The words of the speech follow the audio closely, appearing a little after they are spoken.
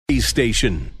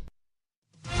station.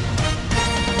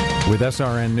 With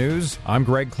SRN News, I'm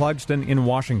Greg Clugston in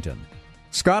Washington.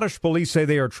 Scottish police say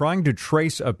they are trying to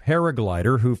trace a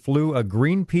paraglider who flew a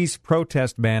Greenpeace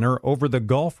protest banner over the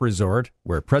golf resort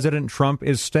where President Trump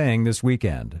is staying this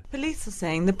weekend. Police are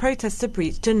saying the protester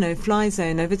breached a no-fly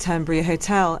zone over Turnberry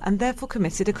Hotel and therefore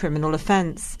committed a criminal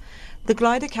offence. The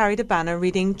glider carried a banner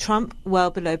reading "Trump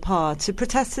well below par" to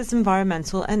protest his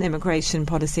environmental and immigration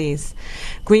policies.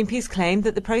 Greenpeace claimed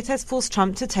that the protest forced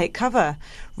Trump to take cover,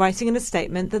 writing in a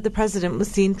statement that the president was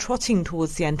seen trotting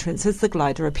towards the entrance as the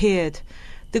glider appeared.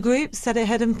 The group said it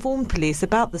had informed police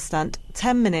about the stunt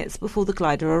 10 minutes before the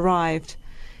glider arrived.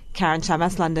 Karen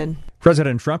Chamas, London.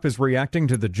 President Trump is reacting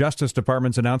to the Justice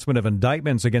Department's announcement of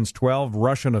indictments against 12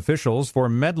 Russian officials for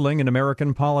meddling in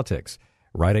American politics.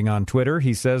 Writing on Twitter,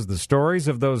 he says the stories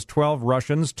of those 12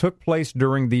 Russians took place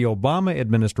during the Obama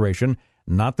administration,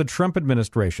 not the Trump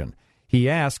administration. He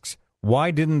asks,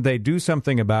 why didn't they do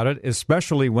something about it,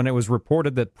 especially when it was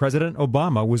reported that President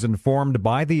Obama was informed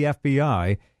by the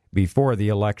FBI before the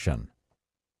election?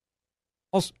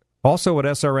 Also at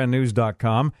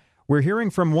srnnews.com, we're hearing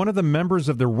from one of the members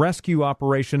of the rescue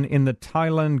operation in the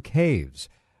Thailand caves.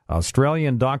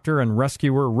 Australian doctor and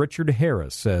rescuer Richard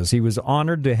Harris says he was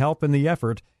honored to help in the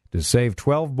effort to save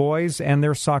 12 boys and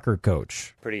their soccer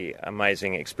coach. Pretty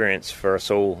amazing experience for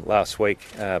us all last week,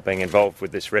 being involved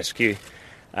with this rescue.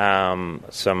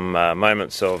 Some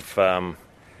moments of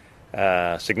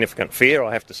significant fear,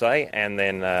 I have to say, and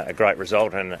then a great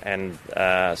result and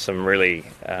some really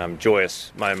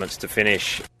joyous moments to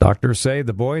finish. Doctors say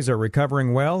the boys are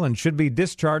recovering well and should be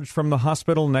discharged from the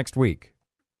hospital next week.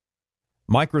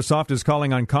 Microsoft is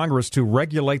calling on Congress to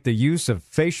regulate the use of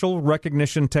facial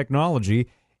recognition technology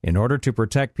in order to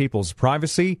protect people's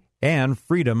privacy and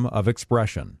freedom of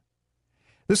expression.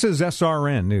 This is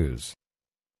SRN News.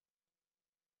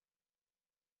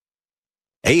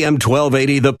 AM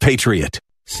 1280, The Patriot.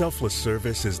 Selfless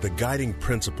service is the guiding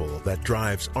principle that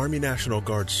drives Army National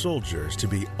Guard soldiers to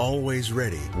be always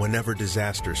ready whenever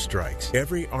disaster strikes.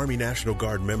 Every Army National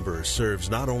Guard member serves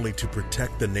not only to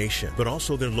protect the nation, but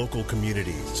also their local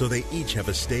communities, so they each have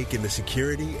a stake in the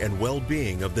security and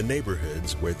well-being of the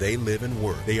neighborhoods where they live and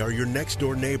work. They are your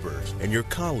next-door neighbors and your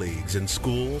colleagues in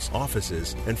schools,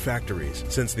 offices, and factories.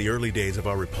 Since the early days of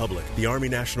our republic, the Army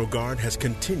National Guard has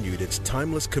continued its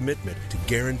timeless commitment to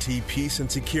guarantee peace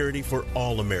and security for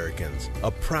all Americans, a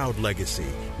proud legacy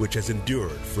which has endured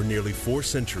for nearly 4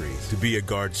 centuries. To be a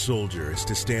Guard soldier is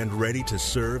to stand ready to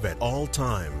serve at all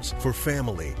times for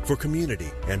family, for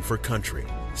community, and for country.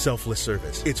 Selfless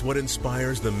service. It's what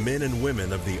inspires the men and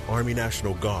women of the Army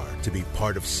National Guard to be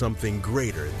part of something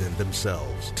greater than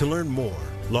themselves. To learn more,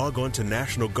 log on to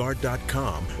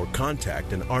NationalGuard.com or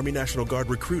contact an Army National Guard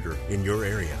recruiter in your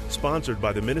area. Sponsored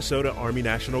by the Minnesota Army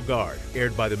National Guard.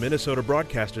 Aired by the Minnesota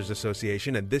Broadcasters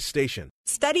Association and this station.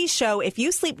 Studies show if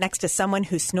you sleep next to someone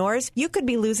who snores, you could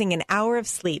be losing an hour of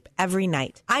sleep every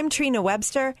night. I'm Trina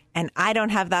Webster, and I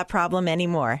don't have that problem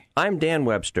anymore. I'm Dan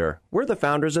Webster. We're the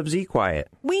founders of Z-Quiet.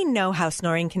 We know how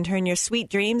snoring can turn your sweet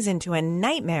dreams into a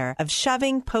nightmare of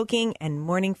shoving, poking, and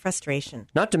morning frustration.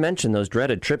 Not to mention those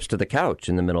dreaded trips to the couch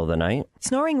in the middle of the night.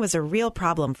 Snoring was a real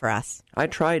problem for us. I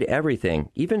tried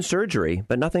everything, even surgery,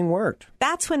 but nothing worked.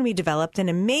 That's when we developed an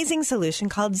amazing solution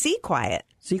called Z-Quiet.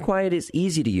 Z-Quiet is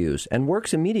easy to use and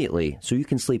works immediately so you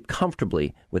can sleep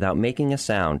comfortably without making a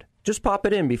sound. Just pop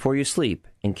it in before you sleep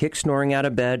and kick snoring out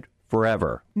of bed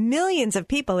forever. Millions of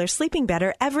people are sleeping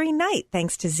better every night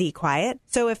thanks to Z-Quiet.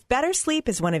 So if better sleep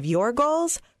is one of your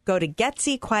goals, go to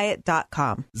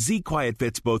GetZQuiet.com. Z-Quiet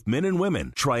fits both men and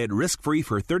women. Try it risk-free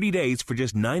for 30 days for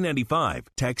just $9.95.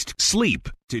 Text SLEEP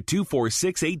to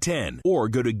 246810 or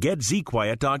go to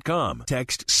GetZQuiet.com.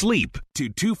 Text SLEEP to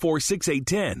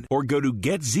 246810 or go to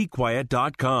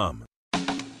GetZQuiet.com.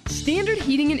 Standard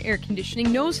Heating and Air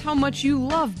Conditioning knows how much you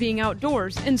love being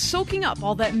outdoors and soaking up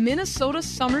all that Minnesota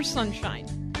summer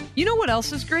sunshine. You know what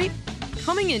else is great?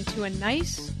 Coming into a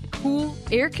nice, cool,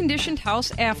 air-conditioned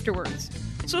house afterwards.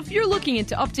 So if you're looking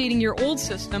into updating your old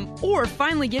system or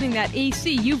finally getting that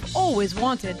AC you've always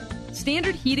wanted,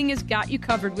 Standard Heating has got you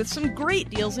covered with some great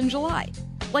deals in July,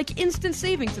 like instant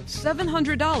savings of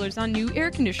 $700 on new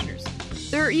air conditioners.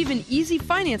 There are even easy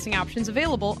financing options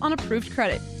available on approved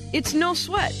credit. It's no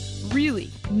sweat, really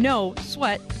no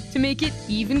sweat, to make it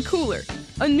even cooler.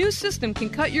 A new system can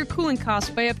cut your cooling costs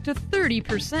by up to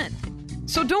 30%.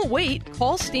 So don't wait.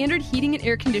 Call Standard Heating and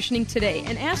Air Conditioning today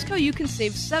and ask how you can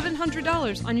save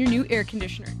 $700 on your new air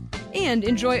conditioner. And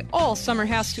enjoy all summer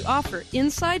has to offer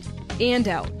inside and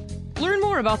out. Learn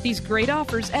more about these great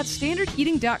offers at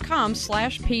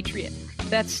standardheating.com/patriot.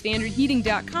 That's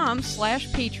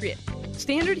standardheating.com/patriot.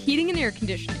 Standard Heating and Air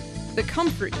Conditioning. the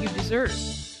comfort you deserve.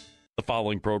 The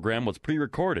following program was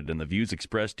pre-recorded, and the views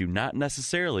expressed do not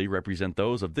necessarily represent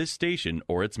those of this station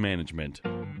or its management.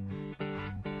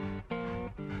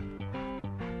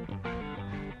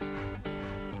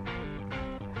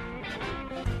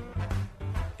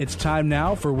 It's time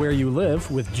now for Where You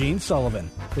Live with Gene Sullivan,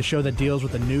 the show that deals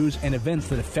with the news and events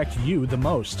that affect you the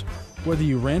most. Whether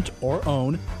you rent or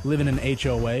own, live in an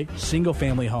HOA,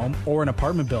 single-family home, or an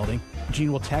apartment building,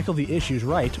 Gene will tackle the issues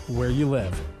right where you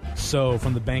live. So,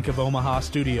 from the Bank of Omaha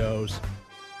studios,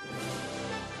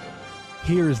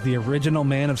 here is the original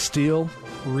man of steel,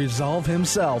 Resolve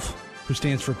himself, who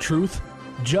stands for truth,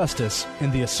 justice,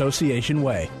 and the association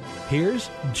way.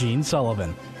 Here's Gene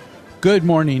Sullivan. Good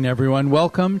morning, everyone.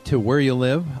 Welcome to Where You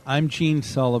Live. I'm Gene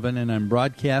Sullivan, and I'm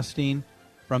broadcasting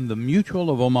from the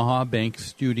Mutual of Omaha Bank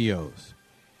Studios.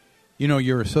 You know,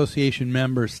 your association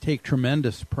members take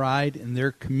tremendous pride in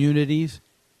their communities.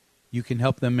 You can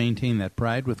help them maintain that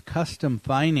pride with custom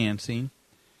financing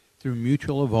through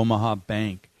Mutual of Omaha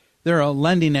Bank. They're a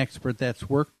lending expert that's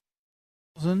worked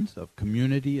with thousands of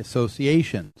community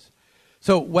associations.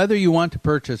 So whether you want to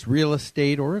purchase real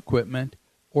estate or equipment,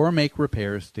 or make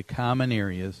repairs to common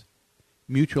areas,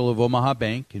 Mutual of Omaha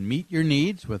Bank can meet your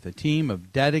needs with a team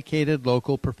of dedicated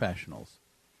local professionals.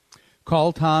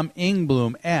 Call Tom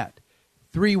Ingblom at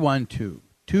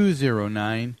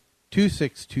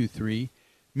 312-209-2623,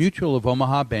 Mutual of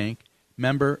Omaha Bank,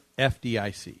 member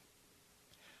FDIC.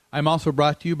 I'm also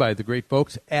brought to you by the great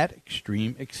folks at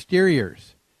Extreme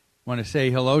Exteriors. Want to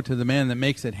say hello to the man that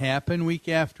makes it happen week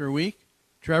after week,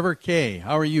 Trevor Kay.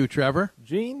 How are you, Trevor?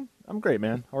 Gene? I'm great,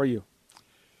 man. How are you?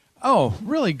 Oh,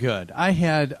 really good. I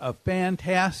had a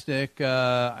fantastic,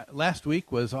 last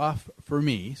week was off for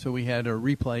me, so we had a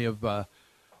replay of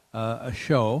a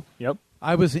show. Yep.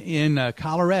 I was in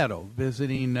Colorado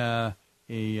visiting a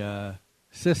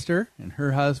sister and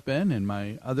her husband, and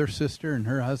my other sister and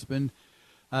her husband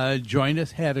joined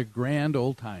us, had a grand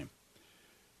old time.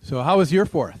 So how was your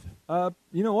 4th?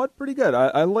 You know what? Pretty good.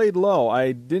 I laid low.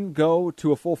 I didn't go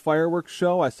to a full fireworks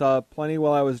show. I saw plenty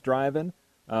while I was driving.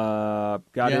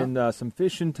 Got in some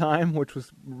fishing time, which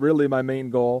was really my main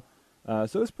goal. So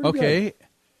it was pretty good. Okay.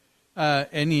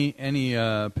 Any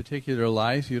particular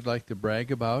lies you'd like to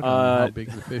brag about on how big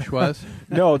the fish was?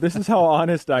 No, this is how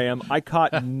honest I am. I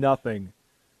caught nothing.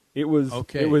 It was kind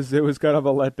of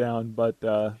a letdown, but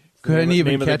couldn't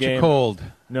even catch a cold.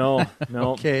 No.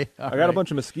 Okay. I got a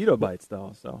bunch of mosquito bites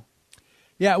though. So.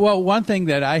 Yeah, well, one thing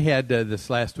that I had this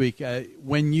last week,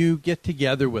 when you get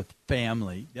together with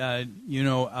family,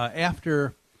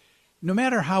 after, no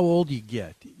matter how old you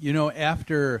get,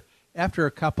 after a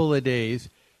couple of days,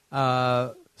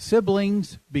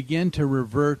 siblings begin to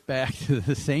revert back to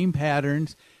the same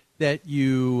patterns that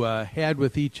you had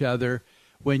with each other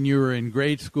when you were in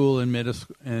grade school and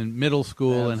middle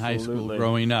school and high school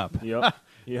growing up. Yep.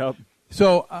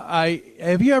 So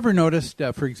have you ever noticed,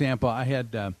 for example, I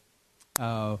had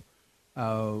one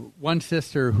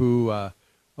sister who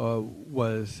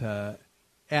was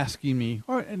asking me,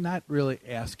 or not really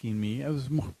asking me, it was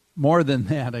more than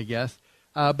that, I guess,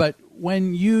 but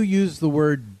when you use the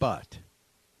word but,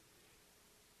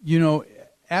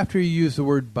 after you use the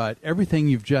word but, everything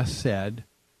you've just said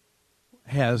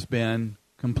has been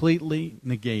completely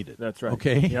negated. That's right.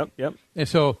 Okay? Yep. And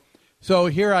so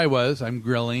here I was, I'm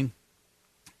grilling,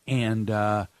 and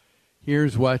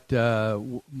here's what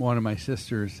one of my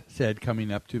sisters said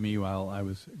coming up to me while I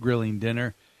was grilling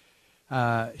dinner.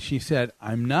 She said,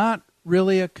 "I'm not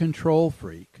really a control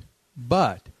freak,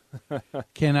 but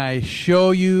can I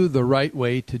show you the right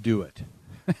way to do it?"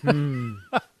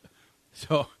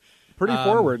 So, pretty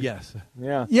forward. Yes.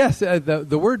 Yeah. Yes,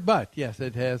 the word "but," yes,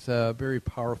 it has a very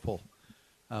powerful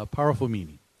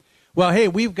meaning. Well, hey,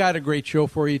 we've got a great show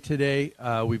for you today.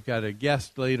 We've got a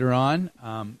guest later on.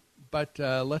 But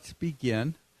let's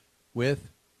begin with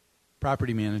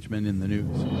property management in the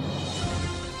news.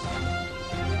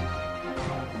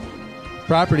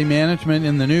 Property management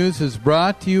in the news is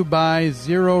brought to you by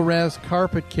Zero Res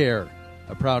Carpet Care,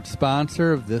 a proud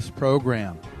sponsor of this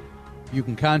program. You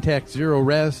can contact Zero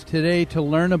Res today to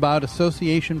learn about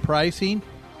association pricing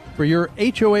for your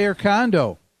HOA or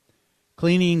condo.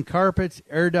 Cleaning carpets,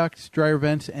 air ducts, dryer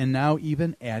vents, and now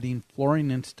even adding flooring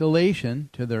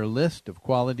installation to their list of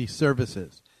quality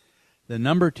services. The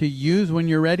number to use when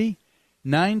you're ready,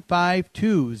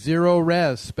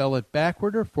 9520-RES. Spell it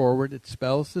backward or forward, it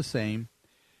spells the same,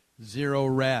 Zero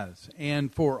Res.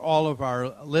 And for all of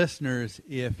our listeners,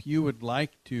 if you would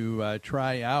like to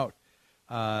try out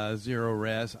Zero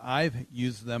Res, I've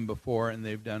used them before, and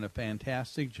they've done a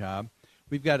fantastic job.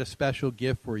 We've got a special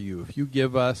gift for you. If you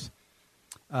give us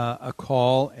a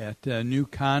call at New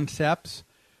Concepts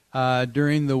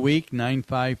during the week,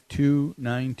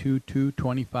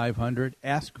 952-922-2500.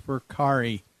 Ask for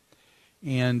Kari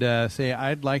and say,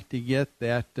 I'd like to get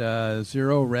that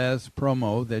Zero Res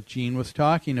promo that Gene was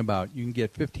talking about. You can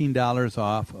get $15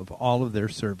 off of all of their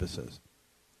services.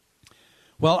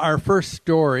 Well, our first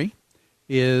story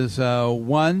is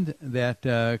one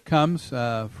that comes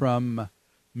from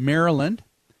Maryland,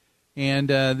 and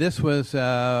this was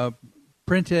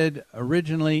printed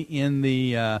originally in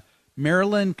the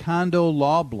Maryland Condo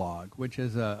Law Blog, which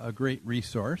is a great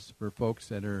resource for folks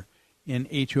that are in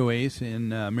HOAs in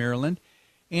Maryland.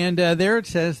 And there it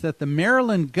says that the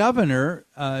Maryland governor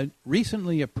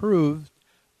recently approved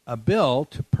a bill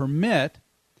to permit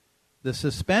the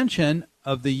suspension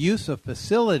of the use of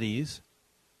facilities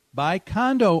by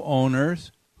condo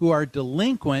owners who are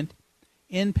delinquent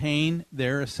in paying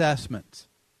their assessments.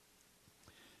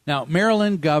 Now,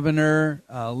 Maryland Governor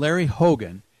Larry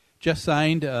Hogan just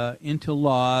signed into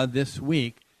law this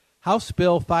week House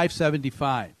Bill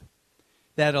 575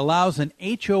 that allows an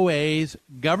HOA's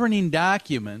governing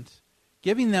documents,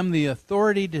 giving them the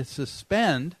authority to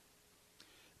suspend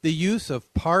the use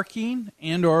of parking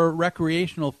and or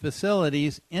recreational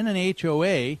facilities in an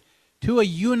HOA to a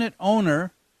unit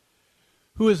owner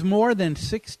who is more than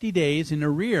 60 days in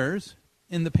arrears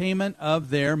in the payment of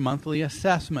their monthly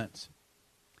assessments.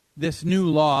 This new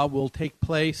law will take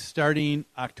place starting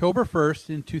October 1st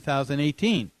in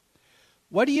 2018.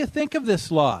 What do you think of this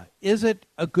law? Is it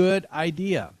a good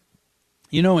idea?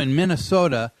 You know, in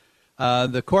Minnesota,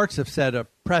 the courts have set a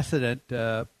precedent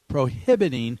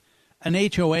prohibiting an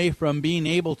HOA from being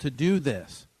able to do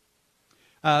this.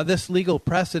 This legal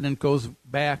precedent goes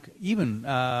back even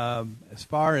as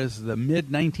far as the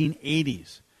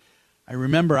mid-1980s. I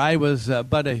remember I was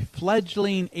but a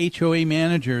fledgling HOA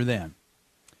manager then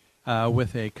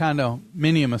with a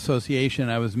condominium association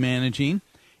I was managing.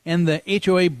 And the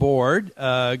HOA board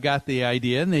got the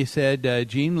idea, and they said,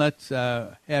 Gene, let's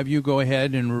have you go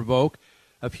ahead and revoke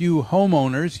a few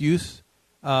homeowners' use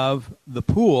of the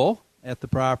pool at the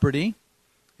property.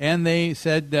 And they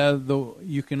said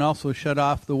you can also shut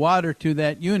off the water to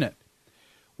that unit.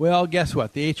 Well, guess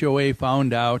what? The HOA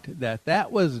found out that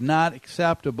that was not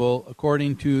acceptable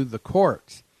according to the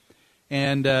courts.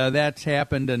 And that's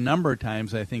happened a number of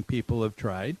times. I think people have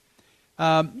tried.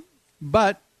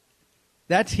 But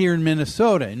that's here in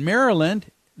Minnesota. In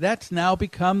Maryland, that's now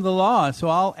become the law. So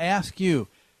I'll ask you,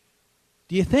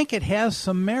 do you think it has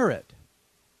some merit?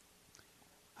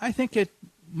 I think it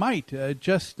might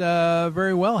just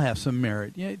very well have some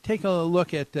merit. You know, take a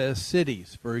look at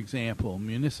cities, for example,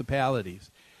 municipalities.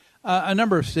 A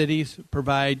number of cities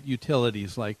provide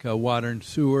utilities like water and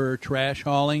sewer, trash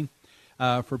hauling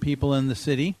for people in the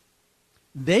city.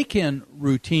 They can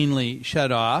routinely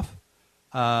shut off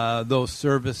those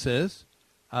services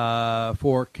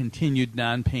for continued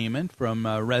non-payment from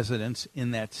residents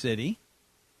in that city.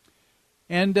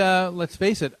 And let's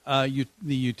face it, the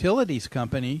utilities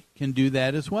company can do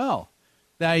that as well.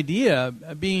 The idea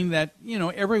being that, you know,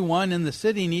 everyone in the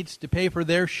city needs to pay for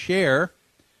their share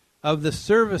of the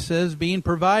services being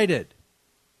provided.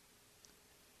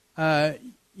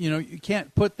 You know, you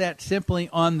can't put that simply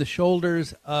on the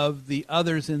shoulders of the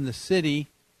others in the city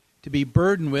to be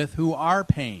burdened with who are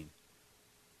paying.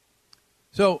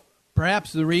 So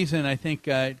perhaps the reason I think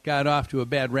it got off to a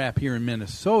bad rap here in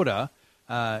Minnesota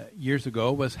years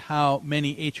ago was how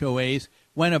many HOAs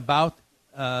went about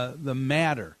the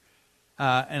matter.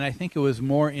 And I think it was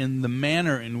more in the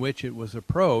manner in which it was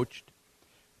approached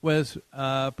was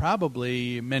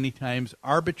probably many times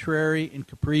arbitrary and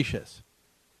capricious.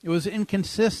 It was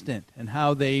inconsistent in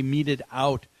how they meted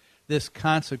out this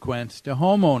consequence to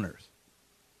homeowners.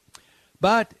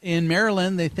 But in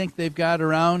Maryland, they think they've got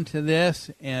around to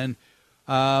this, and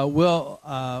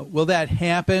will that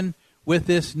happen with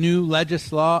this new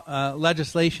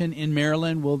legislation in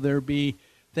Maryland? Will there be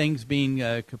things being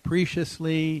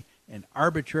capriciously and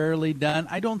arbitrarily done?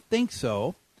 I don't think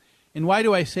so. And why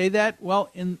do I say that? Well,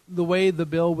 in the way the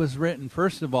bill was written,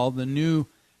 first of all, the new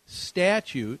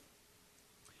statute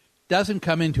doesn't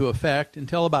come into effect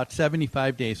until about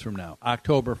 75 days from now,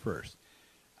 October 1st.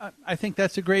 I think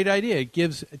that's a great idea. It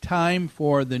gives time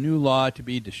for the new law to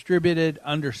be distributed,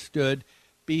 understood,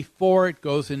 before it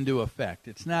goes into effect.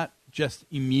 It's not just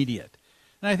immediate.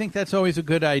 And I think that's always a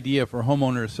good idea for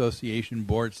homeowner association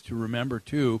boards to remember,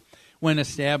 too, when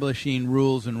establishing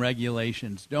rules and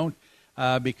regulations. Don't,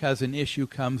 because an issue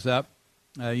comes up,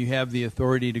 you have the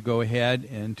authority to go ahead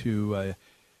and to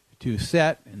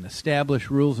set and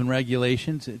establish rules and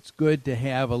regulations. It's good to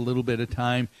have a little bit of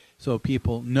time so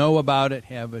people know about it,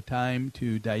 have a time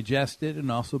to digest it,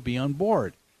 and also be on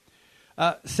board.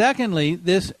 Secondly,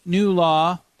 this new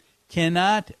law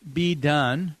cannot be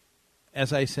done,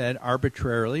 as I said,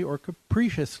 arbitrarily or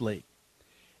capriciously.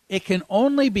 It can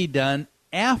only be done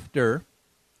after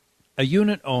a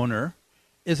unit owner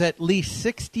is at least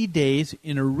 60 days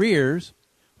in arrears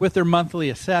with their monthly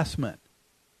assessment.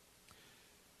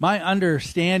 My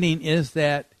understanding is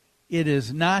that it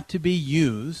is not to be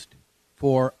used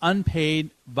for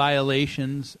unpaid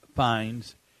violations,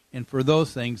 fines, and for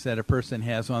those things that a person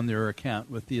has on their account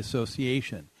with the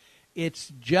association.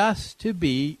 It's just to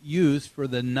be used for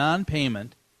the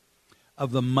non-payment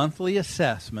of the monthly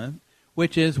assessment,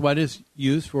 which is what is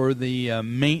used for the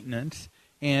maintenance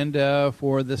and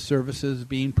for the services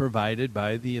being provided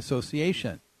by the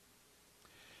association.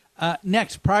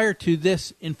 Next, prior to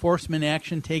this enforcement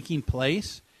action taking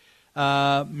place,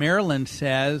 Maryland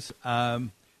says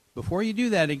before you do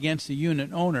that against the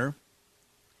unit owner,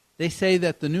 they say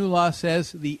that the new law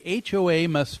says the HOA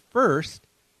must first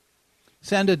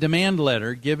send a demand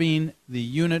letter giving the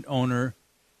unit owner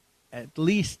at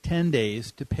least 10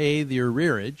 days to pay the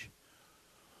arrearage,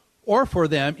 or for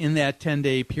them in that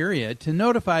 10-day period to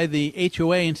notify the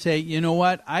HOA and say, you know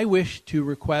what, I wish to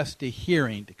request a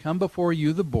hearing to come before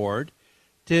you, the board,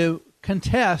 to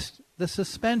contest the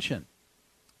suspension.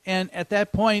 And at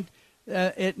that point,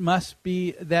 that must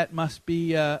be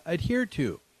adhered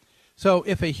to. So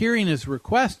if a hearing is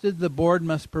requested, the board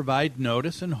must provide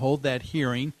notice and hold that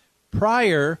hearing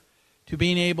prior to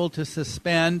being able to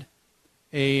suspend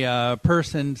a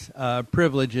person's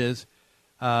privileges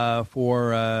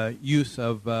for use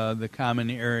of the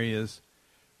common areas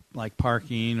like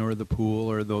parking or the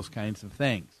pool or those kinds of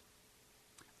things.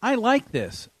 I like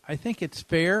this. I think it's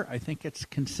fair. I think it's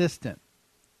consistent.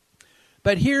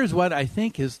 But here's what I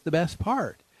think is the best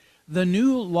part. The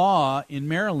new law in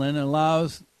Maryland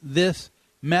allows this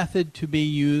method to be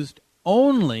used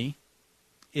only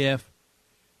if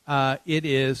it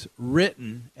is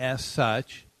written as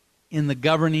such in the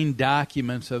governing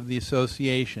documents of the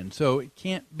association. So it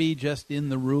can't be just in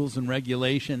the rules and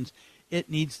regulations. It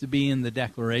needs to be in the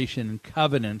declaration and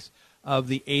covenants of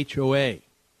the HOA.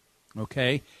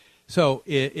 Okay? So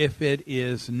if it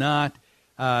is not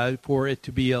for it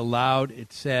to be allowed,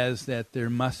 it says that there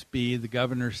must be, the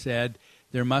governor said,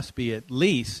 there must be at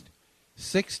least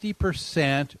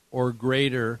 60% or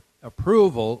greater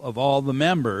approval of all the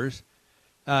members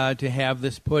to have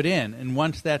this put in. And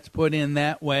once that's put in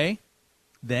that way,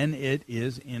 then it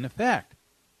is in effect.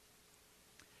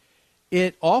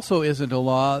 It also isn't a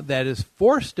law that is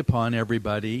forced upon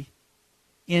everybody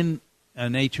in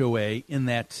an HOA in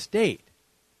that state.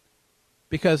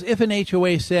 Because if an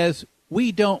HOA says,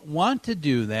 we don't want to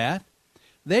do that,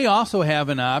 they also have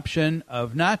an option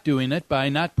of not doing it by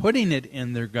not putting it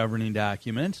in their governing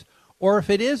documents. Or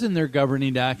if it is in their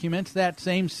governing documents, that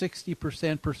same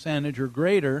 60% percentage or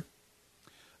greater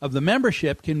of the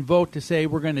membership can vote to say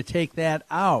we're going to take that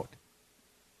out.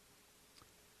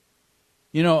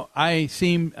 You know, I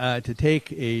seem to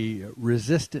take a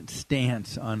resistant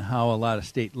stance on how a lot of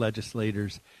state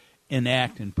legislators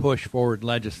enact and push forward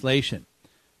legislation.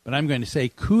 But I'm going to say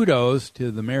kudos to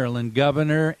the Maryland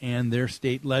governor and their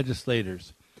state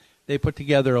legislators. They put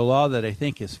together a law that I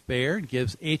think is fair,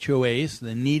 gives HOAs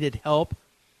the needed help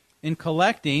in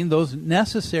collecting those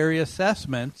necessary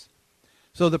assessments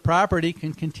so the property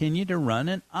can continue to run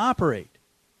and operate.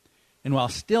 And while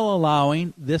still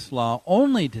allowing this law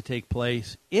only to take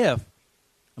place if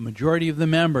a majority of the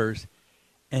members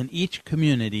in each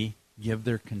community give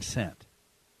their consent.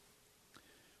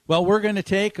 Well, we're going to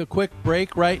take a quick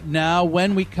break right now.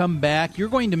 When we come back, you're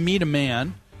going to meet a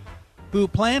man who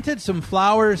planted some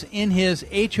flowers in his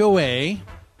HOA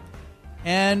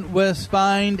and was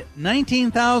fined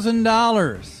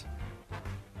 $19,000.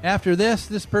 After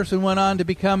this person went on to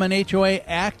become an HOA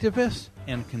activist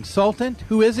and consultant.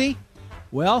 Who is he?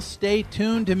 Well, stay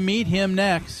tuned to meet him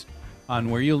next on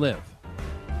Where You Live.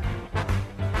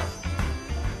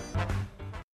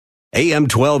 AM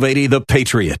 1280, The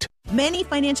Patriot. Many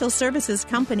financial services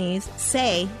companies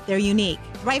say they're unique.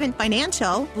 Thrivent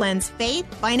Financial blends faith,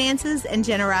 finances, and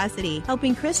generosity,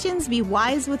 helping Christians be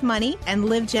wise with money and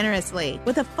live generously.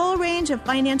 With a full range of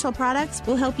financial products,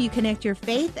 we'll help you connect your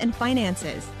faith and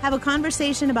finances. Have a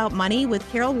conversation about money with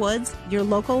Carol Woods, your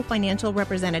local financial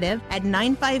representative, at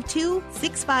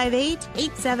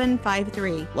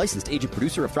 952-658-8753. Licensed agent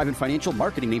producer of Thrivent Financial,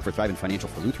 marketing name for Thrivent Financial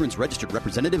for Lutherans, registered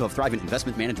representative of Thrivent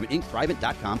Investment Management, Inc.,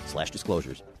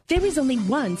 Thrivent.com/disclosures. There is only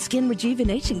one skin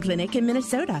rejuvenation clinic in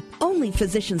Minnesota. Only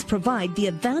physicians provide the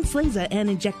advanced laser and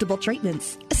injectable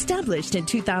treatments. Established in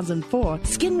 2004,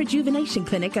 Skin Rejuvenation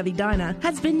Clinic of Edina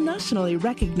has been nationally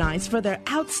recognized for their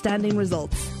outstanding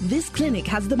results. This clinic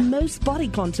has the most body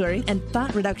contouring and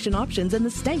fat reduction options in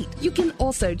the state. You can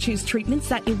also choose treatments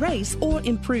that erase or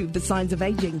improve the signs of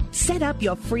aging. Set up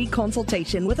your free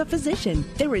consultation with a physician.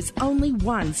 There is only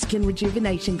one Skin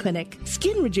Rejuvenation Clinic.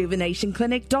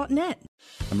 SkinRejuvenationClinic.net.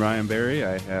 I'm Ryan Berry.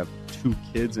 I have 2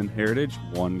 kids in Heritage,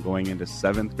 one going into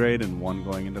 7th grade and one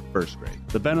going into 1st grade.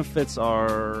 The benefits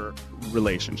are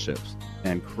relationships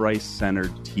and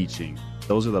Christ-centered teaching.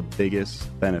 Those are the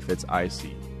biggest benefits I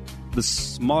see. The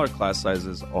smaller class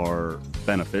sizes are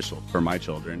beneficial for my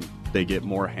children. They get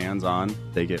more hands-on,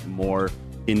 they get more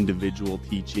individual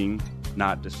teaching,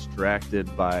 not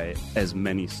distracted by as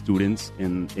many students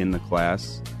in the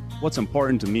class. What's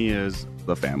important to me is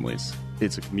the families.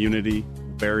 It's a community,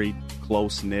 very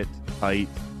close-knit, tight,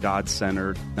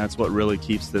 God-centered. That's what really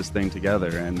keeps this thing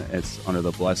together, and it's under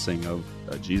the blessing of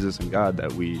Jesus and God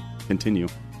that we continue.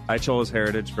 I chose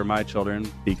Heritage for my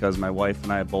children because my wife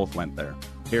and I both went there.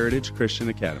 Heritage Christian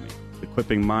Academy,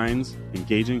 equipping minds,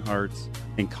 engaging hearts,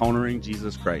 encountering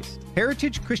Jesus Christ.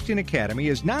 Heritage Christian Academy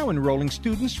is now enrolling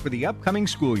students for the upcoming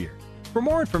school year. For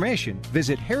more information,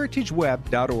 visit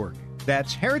heritageweb.org.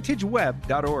 That's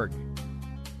heritageweb.org.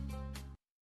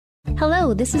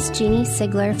 Hello, this is Jeannie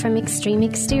Sigler from Extreme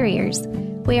Exteriors.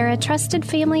 We are a trusted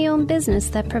family-owned business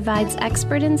that provides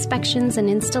expert inspections and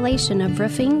installation of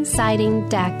roofing, siding,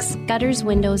 decks, gutters,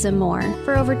 windows, and more.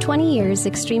 For over 20 years,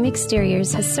 Extreme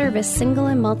Exteriors has serviced single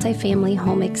and multifamily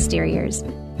home exteriors.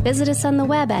 Visit us on the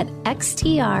web at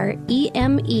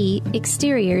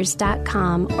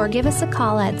xtremeexteriors.com or give us a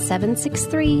call at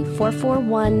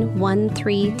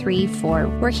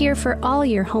 763-441-1334. We're here for all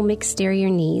your home exterior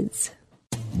needs.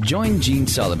 Join Gene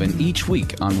Sullivan each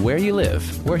week on Where You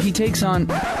Live, where he takes on...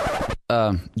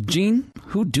 Gene,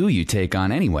 who do you take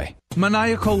on anyway?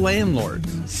 Maniacal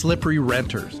landlords, slippery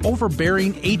renters,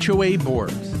 overbearing HOA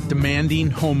boards, demanding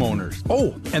homeowners.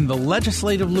 Oh, and the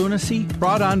legislative lunacy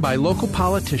brought on by local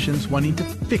politicians wanting to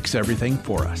fix everything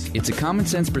for us. It's a common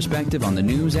sense perspective on the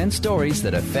news and stories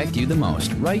that affect you the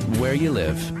most, right where you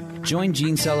live. Join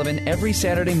Gene Sullivan every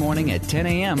Saturday morning at 10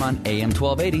 a.m. on AM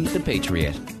 1280, The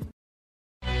Patriot.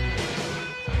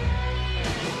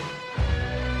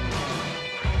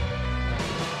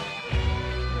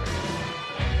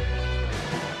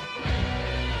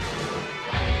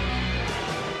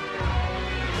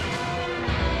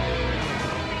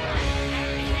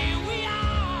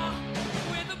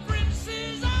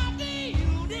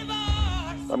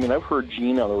 I mean, I've heard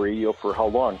Gene on the radio for how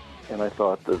long, and I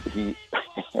thought that he,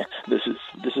 this is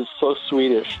so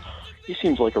Swedish. He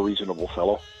seems like a reasonable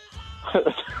fellow.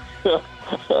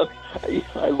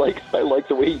 I like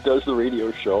the way he does the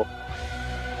radio show.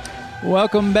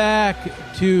 Welcome back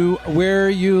to Where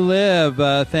You Live.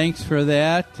 Thanks for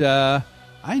that. I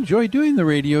enjoy doing the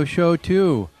radio show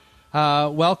too.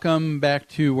 Welcome back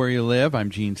to Where You Live.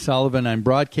 I'm Gene Sullivan. I'm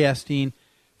broadcasting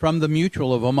from the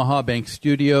Mutual of Omaha Bank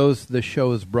Studios. The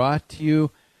show is brought to you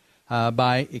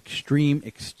by Extreme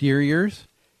Exteriors.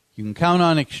 You can count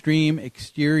on Extreme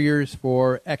Exteriors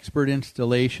for expert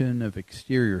installation of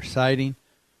exterior siding,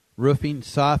 roofing,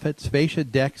 soffits, fascia,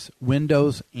 decks,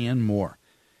 windows, and more.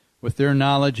 With their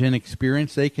knowledge and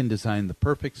experience, they can design the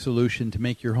perfect solution to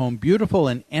make your home beautiful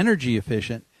and energy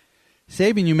efficient,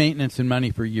 saving you maintenance and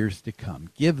money for years to come.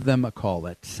 Give them a call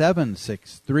at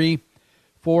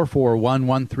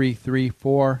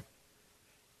 763-441-1334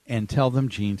 and tell them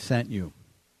Gene sent you.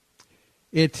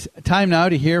 It's time now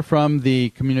to hear from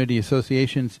the Community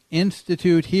Associations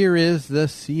Institute. Here is the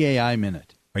CAI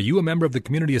Minute. Are you a member of the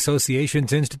Community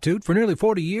Associations Institute? For nearly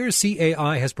 40 years,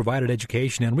 CAI has provided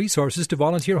education and resources to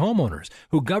volunteer homeowners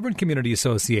who govern community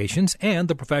associations and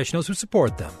the professionals who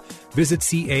support them. Visit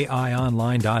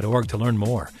caionline.org to learn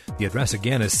more. The address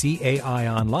again is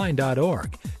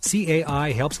caionline.org.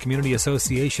 CAI helps community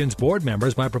associations board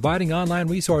members by providing online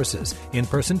resources,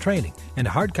 in-person training, and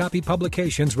hard copy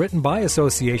publications written by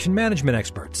association management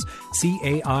experts.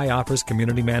 CAI offers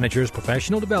community managers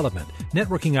professional development,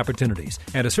 networking opportunities,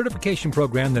 and a certification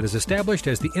program that is established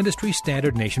as the industry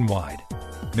standard nationwide.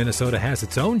 Minnesota has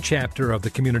its own chapter of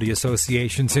the Community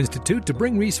Associations Institute to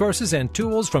bring resources and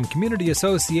tools from community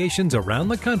associations around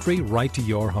the country right to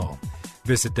your home.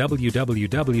 Visit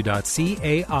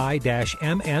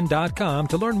www.cai-mn.com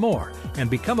to learn more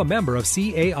and become a member of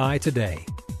CAI today.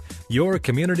 Your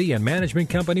community and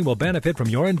management company will benefit from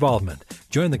your involvement.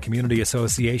 Join the Community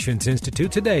Associations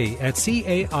Institute today at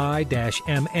cai-mn.com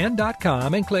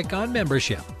and click on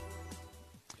membership.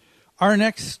 Our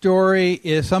next story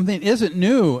is something that isn't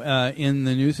new in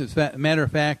the news. As a matter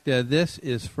of fact, this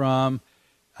is from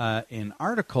an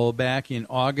article back in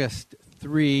August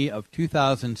 3 of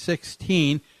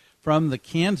 2016 from the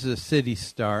Kansas City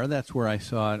Star. That's where I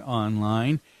saw it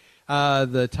online.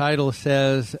 The title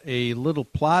says, "A little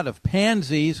plot of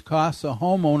pansies costs a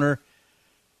homeowner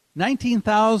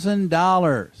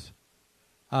 $19,000.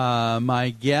 My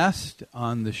guest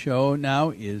on the show now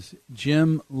is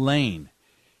Jim Lane.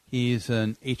 He's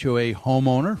an HOA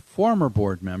homeowner, former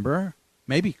board member,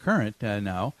 maybe current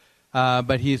now,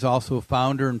 but he's also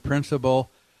founder and principal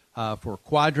for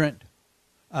Quadrant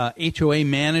HOA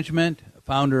Management,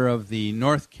 founder of the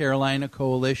North Carolina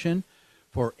Coalition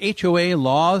for HOA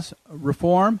Laws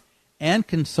Reform, and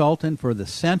consultant for the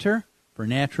Center for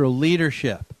Natural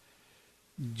Leadership.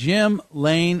 Jim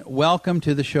Lane, welcome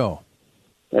to the show.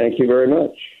 Thank you very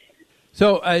much.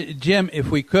 So, Jim,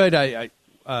 if we could,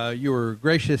 you were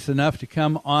gracious enough to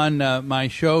come on my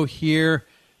show here.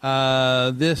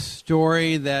 This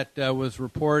story that was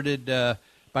reported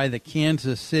by the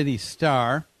Kansas City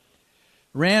Star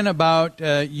ran about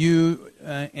you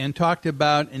and talked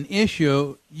about an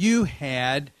issue you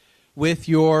had with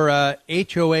your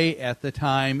HOA at the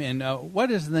time. And what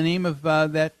is the name of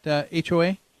that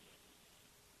HOA?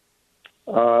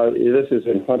 This is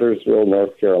in Huntersville,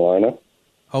 North Carolina.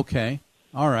 Okay.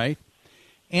 All right.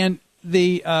 And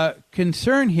the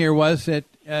concern here was that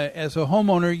as a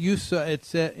homeowner, you saw,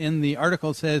 it's in the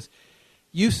article says,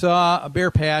 you saw a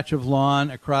bare patch of lawn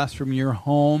across from your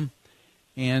home,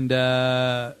 and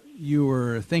you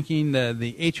were thinking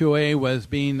the HOA was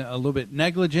being a little bit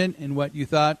negligent in what you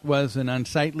thought was an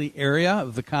unsightly area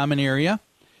of the common area.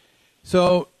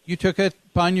 So you took it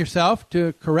upon yourself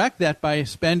to correct that by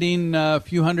spending a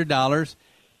few $100s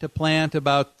to plant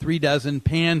about 3 dozen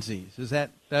pansies. Is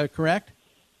that correct?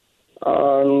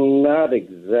 Not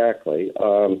exactly.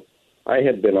 I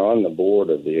had been on the board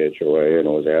of the HOA and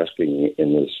was asking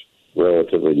in this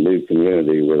relatively new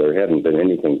community where there hadn't been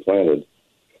anything planted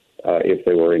if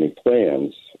there were any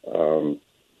plans.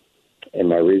 And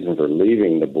my reason for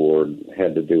leaving the board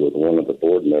had to do with one of the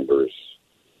board members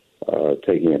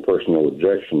taking a personal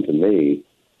objection to me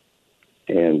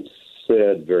and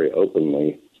said very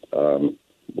openly,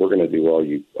 we're going to do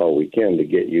all we can to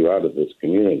get you out of this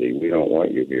community. We don't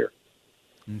want you here.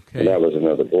 Okay. And that was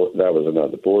another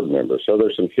board member. So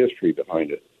there's some history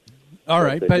behind it. All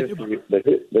right, the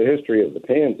history of the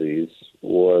pansies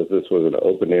was this was an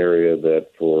open area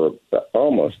that for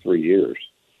almost 3 years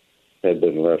had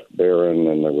been left barren,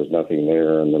 and there was nothing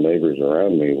there. And the neighbors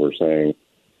around me were saying,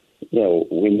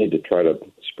 we need to try to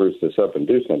spruce this up and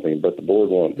do something, but the board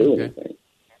won't do anything.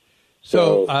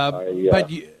 So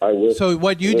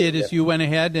what you did is you went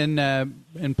ahead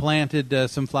and planted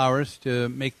some flowers to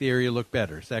make the area look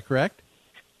better. Is that correct?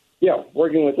 Yeah,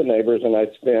 working with the neighbors, and I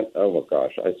spent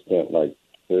like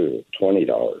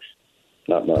 $20,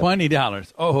 not much.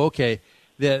 $20. Oh, okay.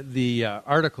 The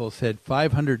article said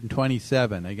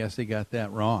 $527. I guess they got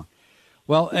that wrong.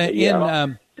 Well,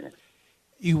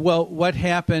 what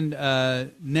happened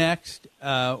next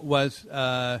was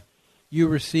you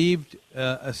received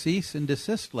a cease and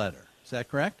desist letter. Is that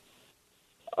correct?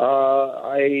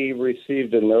 I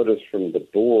received a notice from the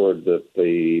board that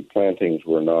the plantings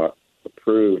were not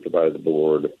approved by the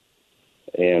board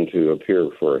and to appear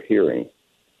for a hearing,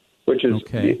 which is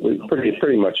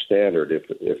pretty much standard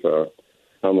if a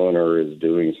homeowner is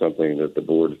doing something that the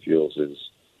board feels is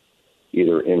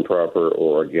either improper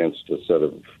or against a set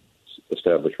of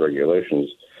established regulations.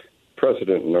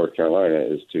 Precedent in North Carolina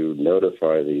is to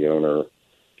notify the owner,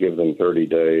 give them 30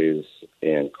 days,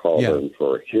 and call them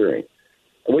for a hearing,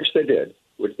 which they did.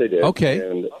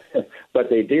 Okay. But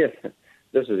they did.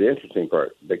 This is the interesting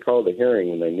part. They called a hearing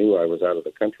when they knew I was out of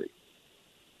the country.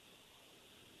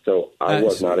 So I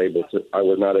was not able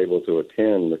to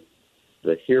attend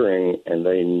the hearing, and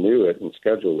they knew it and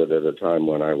scheduled it at a time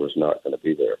when I was not going to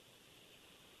be there.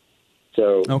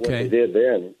 So what they did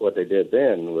then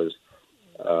was.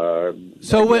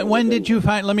 So when did you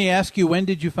find? Let me ask you. When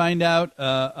did you find out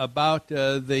about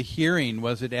the hearing?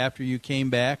 Was it after you came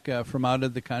back from out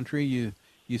of the country?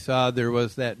 You saw there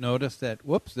was that notice that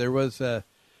there was.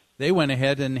 They went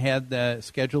ahead and had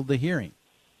scheduled the hearing.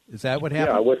 Is that what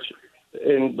happened?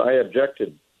 Yeah, and I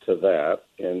objected to that,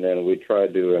 and then we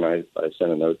tried to, and I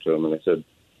sent a note to them, and I said,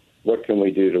 "What can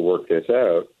we do to work this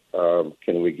out?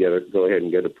 Can we go ahead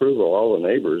and get approval?" All the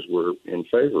neighbors were in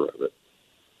favor of it.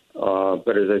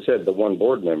 But as I said, the one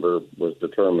board member was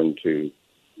determined to,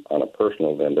 on a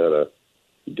personal vendetta,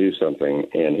 do something,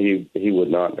 and he would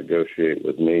not negotiate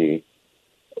with me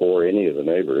or any of the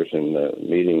neighbors, and the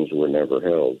meetings were never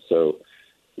held. So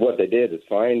what they did is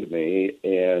fined me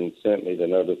and sent me the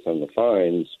notice on the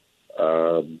fines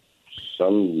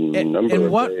some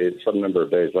number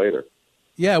of days later.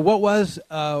 Yeah, what was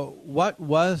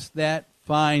that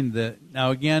fine?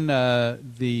 Now again,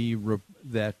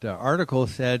 that article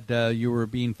said you were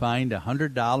being fined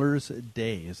 $100 a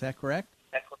day. Is that correct?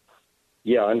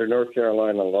 Yeah, under North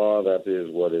Carolina law, that is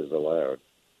what is allowed.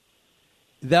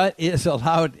 That is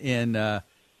allowed in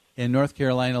North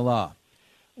Carolina law.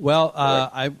 Well,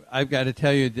 I've got to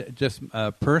tell you, just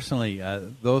personally,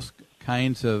 those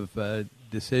kinds of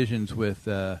decisions with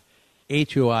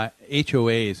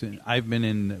HOAs, and I've been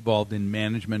involved in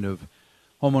management of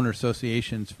homeowner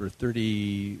associations for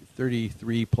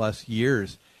 33 plus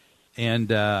years,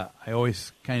 and I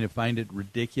always kind of find it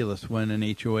ridiculous when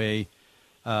an HOA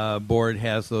board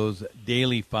has those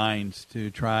daily fines to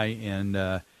try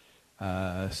and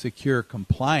secure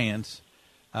compliance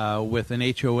with an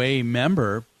HOA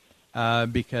member,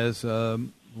 because a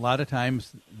lot of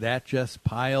times that just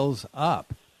piles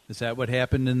up. Is that what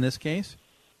happened in this case?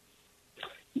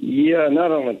 Yeah,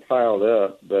 not only piled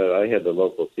up, but I had the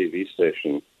local TV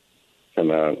station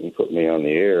come out and put me on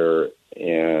the air,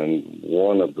 and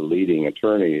one of the leading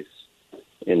attorneys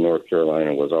in North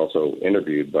Carolina was also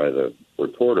interviewed by the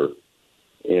reporter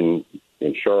in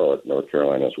Charlotte, North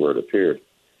Carolina, is where it appeared.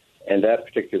 And that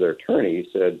particular attorney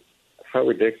said, how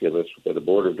ridiculous that a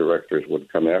board of directors would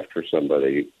come after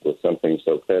somebody with something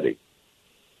so petty.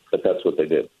 But that's what they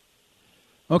did.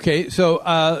 Okay, so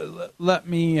let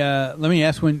me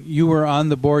ask, when you were on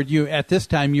the board, at this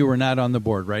time you were not on the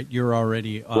board, right? You were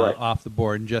already off the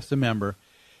board and just a member.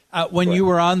 When you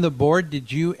were on the board,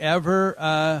 did you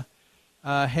ever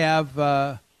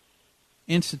have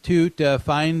institute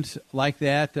fines like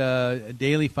that,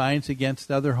 daily fines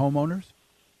against other homeowners?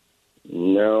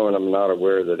 No, and I'm not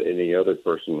aware that any other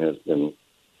person has been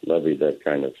levied that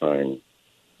kind of fine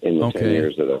in the 10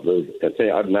 years that I've lived.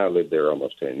 I've now lived there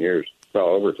almost 10 years. Well,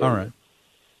 over 10 years.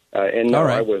 And no,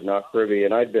 I was not privy,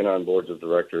 and I'd been on boards of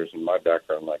directors, and my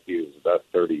background, like you, is about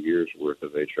 30 years' worth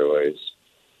of HOAs,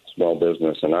 small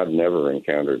business, and I've never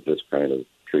encountered this kind of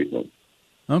treatment.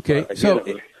 Okay.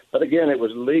 But again, it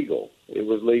was legal. It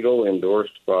was legal,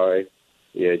 endorsed by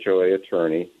the HOA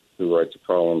attorney, who writes a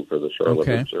column for the Charlotte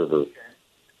Observer,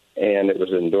 and it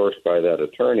was endorsed by that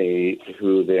attorney,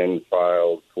 who then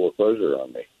filed foreclosure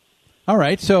on me. All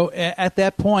right. So at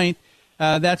that point,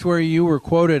 that's where you were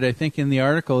quoted, I think, in the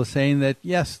article, saying that,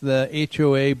 yes, the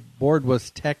HOA board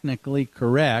was technically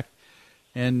correct.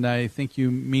 And I think you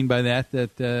mean by that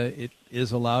it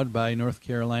is allowed by North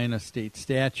Carolina state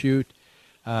statute.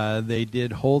 They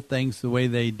did hold things the way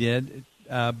they did,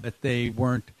 but they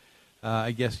weren't,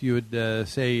 I guess you would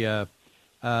say,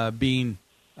 being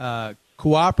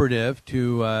cooperative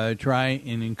to try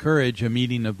and encourage a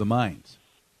meeting of the minds.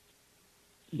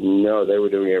 No, they were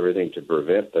doing everything to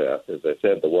prevent that. As I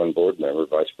said, the one board member,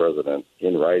 vice president,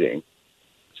 in writing,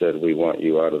 said, we want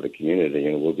you out of the community,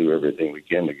 and we'll do everything we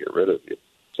can to get rid of you.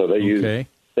 So they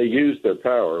used their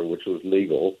power, which was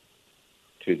legal,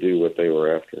 to do what they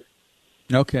were after.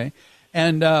 Okay.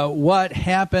 And what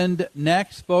happened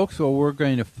next, folks? Well, we're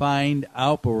going to find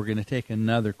out, but we're going to take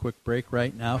another quick break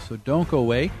right now, so don't go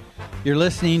away. You're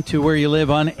listening to Where You Live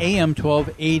on AM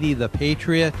 1280, The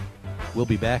Patriot. We'll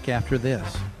be back after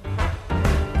this.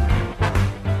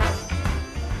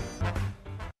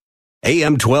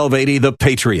 AM 1280, The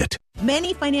Patriot.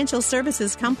 Many financial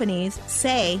services companies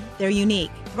say they're unique.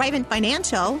 Thrivent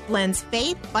Financial blends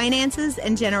faith, finances,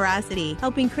 and generosity,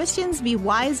 helping Christians be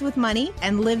wise with money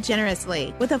and live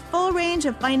generously. With a full range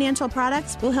of financial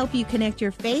products, we'll help you connect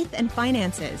your faith and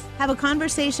finances. Have a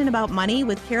conversation about money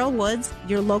with Carol Woods,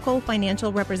 your local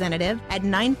financial representative, at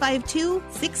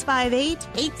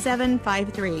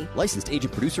 952-658-8753. Licensed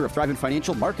agent producer of Thrivent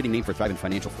Financial, marketing name for Thrivent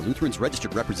Financial for Lutherans,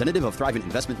 registered representative of Thrivent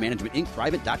Investment Management, Inc.,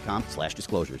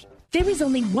 Thrivent.com/disclosures. There is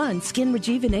only one skin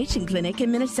rejuvenation clinic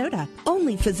in Minnesota.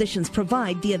 Only physicians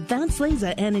provide the advanced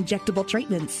laser and injectable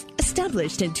treatments.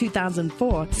 Established in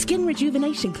 2004, Skin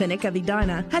Rejuvenation Clinic of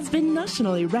Edina has been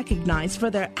nationally recognized for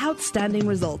their outstanding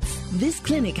results. This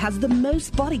clinic has the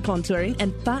most body contouring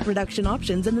and fat reduction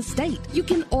options in the state. You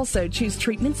can also choose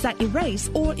treatments that erase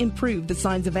or improve the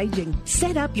signs of aging.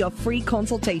 Set up your free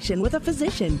consultation with a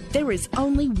physician. There is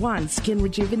only one Skin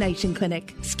Rejuvenation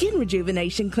Clinic.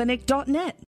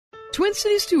 SkinRejuvenationClinic.net.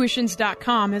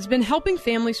 TwinCitiesTuitions.com has been helping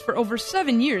families for over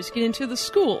 7 years get into the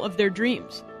school of their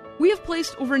dreams. We have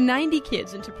placed over 90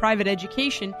 kids into private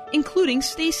education, including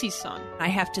Stacy's son. I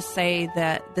have to say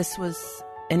that this was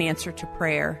an answer to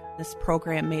prayer. This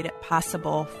program made it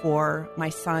possible for my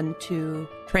son to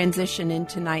transition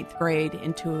into 9th grade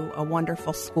into a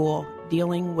wonderful school.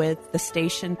 Dealing with the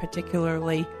station,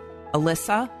 particularly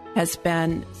Alyssa, has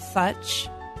been such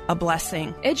a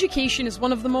blessing. Education is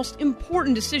one of the most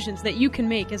important decisions that you can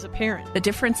make as a parent. The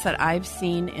difference that I've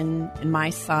seen in my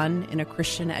son in a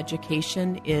Christian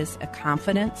education is a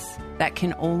confidence that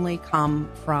can only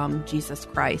come from Jesus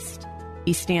Christ.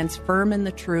 He stands firm in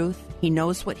the truth. He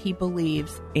knows what he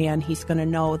believes, and he's going to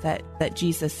know that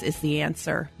Jesus is the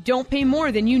answer. Don't pay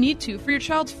more than you need to for your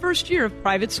child's first year of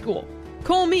private school.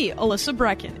 Call me, Alyssa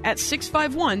Brecken, at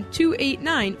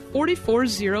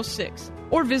 651-289-4406,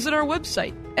 or visit our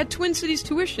website at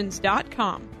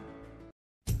TwinCitiesTuitions.com.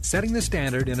 Setting the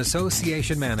standard in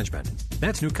association management.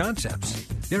 That's New Concepts.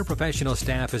 Their professional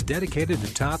staff is dedicated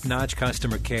to top-notch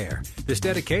customer care. This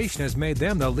dedication has made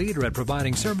them the leader at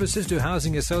providing services to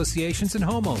housing associations and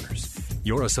homeowners.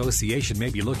 Your association may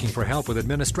be looking for help with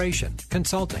administration,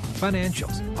 consulting,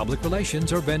 financials, public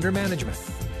relations, or vendor management.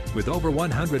 With over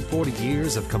 140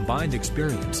 years of combined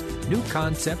experience, New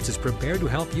Concepts is prepared to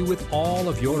help you with all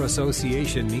of your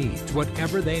association needs,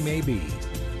 whatever they may be.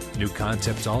 New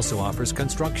Concepts also offers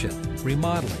construction,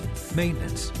 remodeling,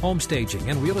 maintenance, home staging,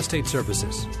 and real estate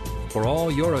services. For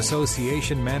all your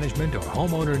association management or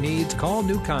homeowner needs, call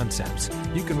New Concepts.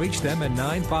 You can reach them at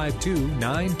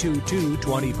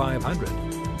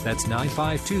 952-922-2500. That's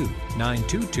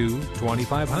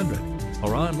 952-922-2500.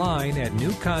 Or online at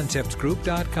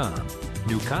newconceptsgroup.com.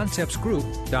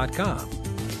 newconceptsgroup.com.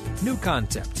 New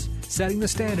Concepts, setting the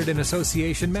standard in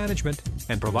association management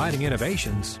and providing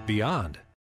innovations beyond.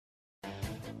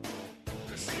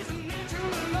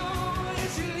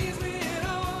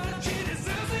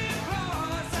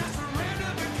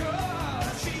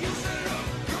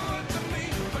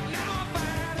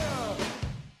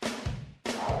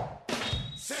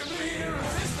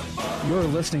 You're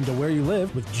listening to Where You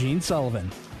Live with Gene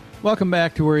Sullivan. Welcome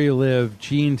back to Where You Live.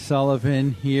 Gene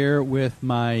Sullivan here with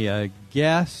my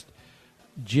guest,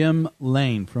 Jim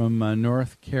Lane from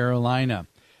North Carolina.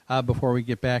 Before we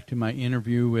get back to my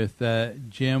interview with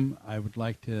Jim, I would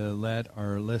like to let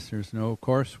our listeners know, of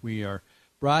course, we are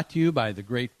brought to you by the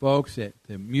great folks at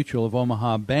the Mutual of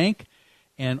Omaha Bank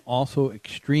and also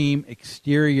Extreme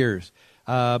Exteriors.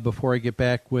 Before I get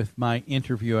back with my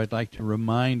interview, I'd like to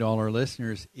remind all our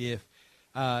listeners, if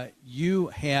you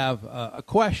have a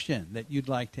question that you'd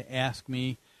like to ask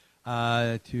me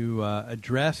to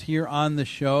address here on the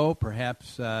show,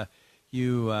 perhaps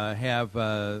you have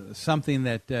something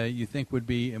that you think would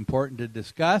be important to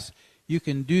discuss, you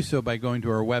can do so by going to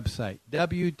our website,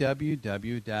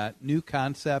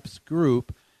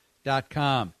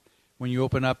 www.newconceptsgroup.com. When you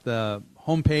open up the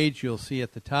homepage, you'll see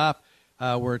at the top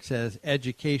where it says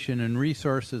Education and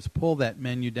Resources. Pull that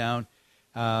menu down,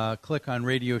 click on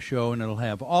Radio Show, and it'll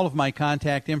have all of my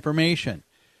contact information.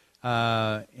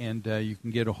 And you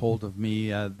can get a hold of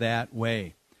me that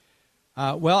way.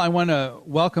 Well, I want to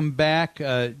welcome back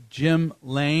Jim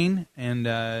Lane.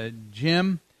 And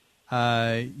Jim,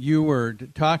 you were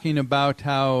talking about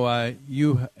how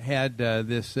you had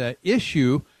this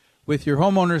issue with your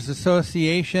homeowners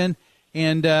association,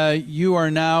 and you are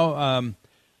now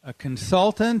a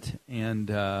consultant, and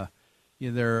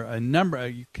there are a number.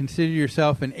 You consider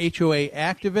yourself an HOA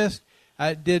activist.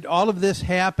 Did all of this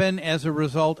happen as a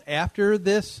result after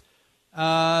this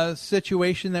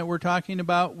situation that we're talking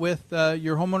about with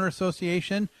your homeowner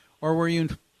association, or were you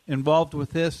involved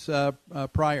with this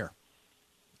prior?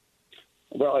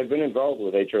 Well, I've been involved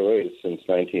with HOAs since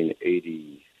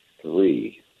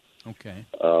 1983. Okay.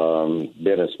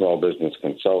 Been a small business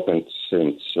consultant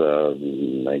since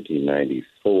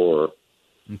 1994.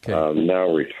 Okay. Now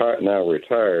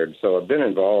retired. So I've been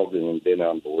involved and been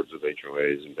on boards of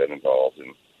HOAs and been involved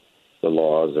in the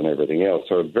laws and everything else.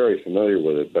 So I'm very familiar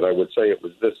with it. But I would say it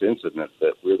was this incident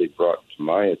that really brought to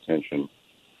my attention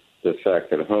the fact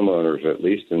that homeowners, at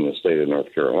least in the state of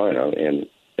North Carolina, and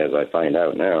as I find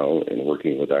out now in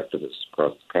working with activists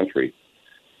across the country,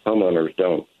 homeowners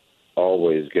don't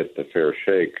always get the fair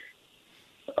shake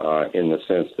in the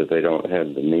sense that they don't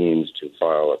have the means to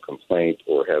file a complaint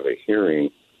or have a hearing.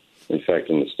 In fact,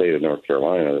 in the state of North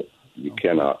Carolina, you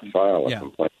cannot file a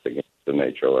complaint against an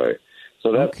HOA.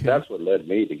 So that's what led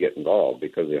me to get involved,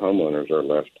 because the homeowners are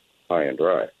left high and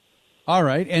dry. All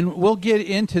right, and we'll get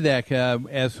into that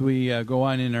as we go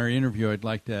on in our interview. I'd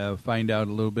like to find out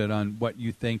a little bit on what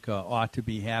you think ought to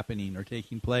be happening or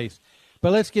taking place.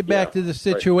 But let's get back to the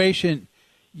situation. Right.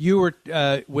 You were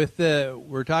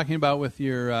we're talking about with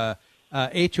your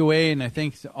HOA, and I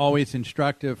think it's always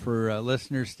instructive for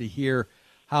listeners to hear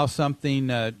how something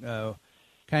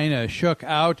kind of shook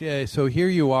out. So here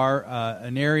you are,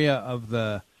 an area of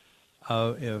the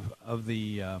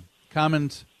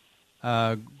commons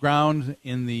ground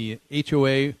in the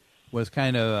HOA was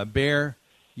kind of bare.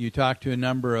 You talked to a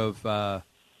number of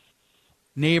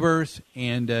neighbors,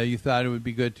 and you thought it would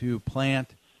be good to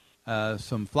plant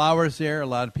some flowers there. A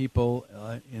lot of people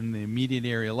in the immediate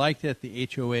area liked it. The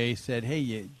HOA said, hey,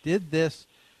 you did this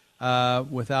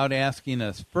without asking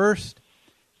us first.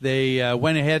 They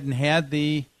went ahead and had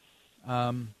the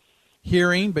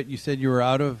hearing, but you said you were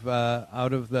out of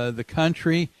the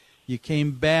country. You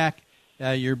came back.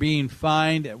 You're being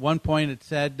fined. At one point it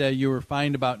said you were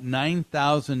fined about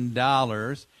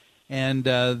 $9,000, and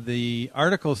the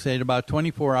article said about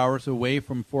 24 hours away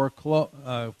from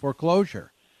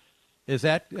foreclosure. Is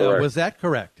that was that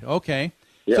correct? Okay.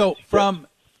 Yes. So from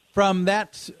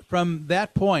that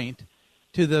point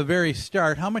to the very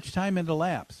start, how much time had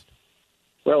elapsed?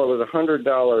 Well, it was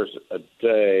 $100 a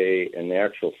day, and the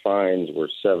actual fines were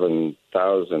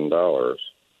 $7,000,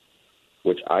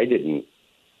 which I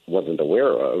wasn't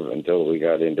aware of until we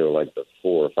got into like the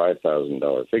 $4,000 or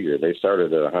 $5,000 figure. They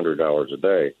started at $100 a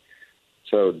day,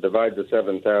 so divide the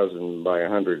 $7,000 by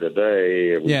 100 a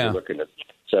day. We're looking at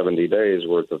 70 days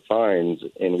worth of fines,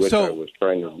 in which I was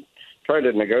trying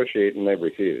to negotiate, and they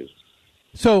refused.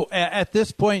 So at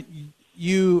this point,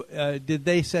 you did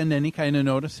they send any kind of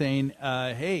notice saying,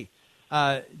 "Hey,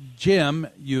 Jim,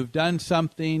 you've done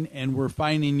something, and we're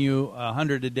fining you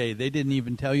 $100 a day"? They didn't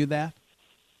even tell you that?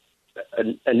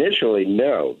 Initially,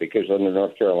 no, because under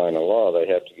North Carolina law, they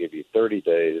have to give you 30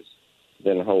 days,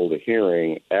 then hold a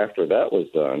hearing. After that was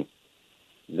done,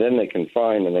 then they can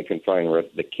fine, and they can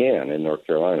in North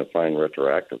Carolina fine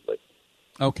retroactively.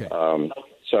 Okay.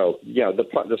 So, yeah,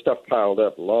 the stuff piled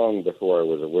up long before I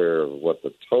was aware of what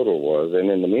the total was.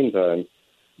 And in the meantime,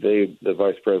 the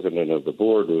vice president of the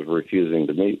board was refusing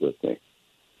to meet with me.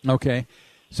 Okay.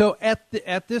 So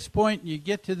at this point, you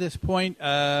get to this point,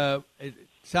 it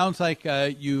sounds like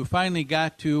you finally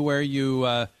got to where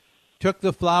you took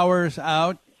the flowers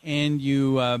out and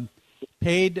you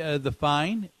paid the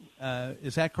fine.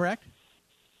 Is that correct?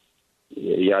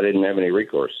 Yeah, I didn't have any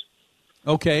recourse.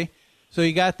 Okay. So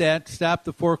you got that, stopped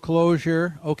the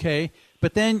foreclosure, okay.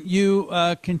 But then you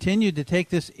continued to take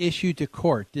this issue to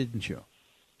court, didn't you?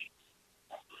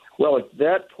 Well, at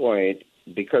that point,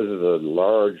 because of the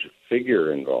large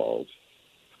figure involved,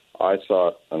 I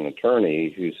sought an attorney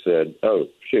who said, oh,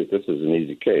 shoot, this is an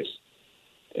easy case,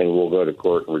 and we'll go to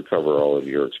court and recover all of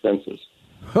your expenses.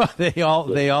 They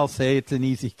all say it's an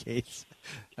easy case.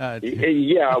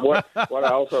 Yeah. What I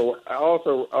also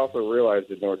realized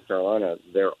in North Carolina,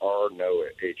 there are no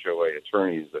HOA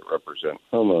attorneys that represent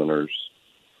homeowners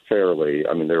fairly.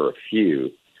 I mean, there are a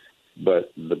few,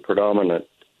 but the predominant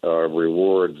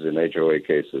rewards in HOA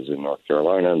cases in North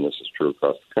Carolina, and this is true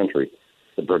across the country,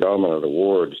 the predominant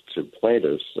awards to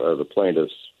plaintiffs are the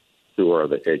plaintiffs who are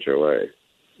the HOA.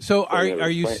 So are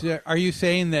you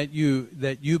saying that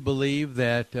you believe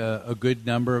that a good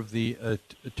number of the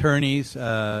attorneys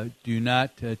do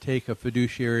not take a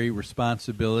fiduciary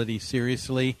responsibility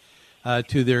seriously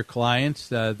to their clients,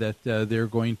 that they're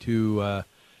going to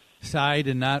side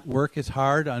and not work as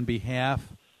hard on behalf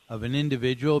of an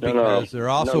individual because they're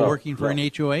also working for an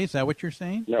HOA? Is that what you're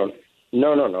saying? No.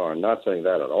 I'm not saying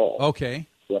that at all. Okay.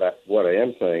 What I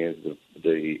am saying is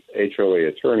the HOA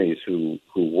attorneys who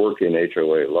work in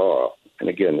HOA law, and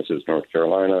again, this is North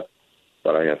Carolina,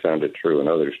 but I have found it true in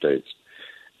other states,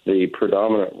 the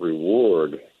predominant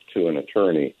reward to an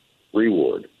attorney,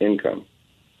 income,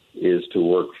 is to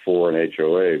work for an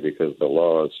HOA because the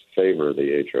laws favor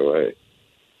the HOA.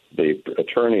 The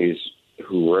attorneys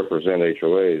who represent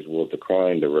HOAs will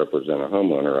decline to represent a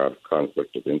homeowner out of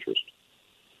conflict of interest.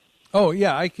 Oh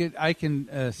yeah, I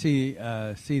can see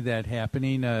that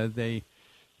happening.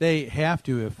 They have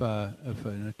to if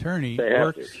an attorney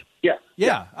works.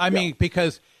 Yeah. I mean,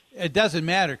 because it doesn't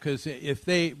matter because if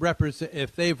they've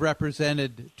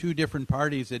represented two different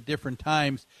parties at different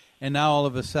times, and now all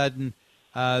of a sudden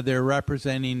they're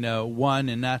representing one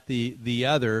and not the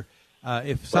other.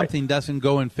 If something doesn't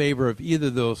go in favor of either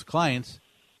of those clients,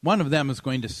 one of them is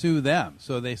going to sue them.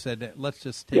 So they said, let's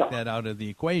just take that out of the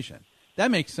equation. That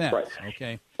makes sense. Right.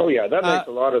 Okay. Oh yeah, that makes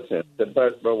a lot of sense.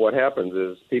 But what happens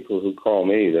is people who call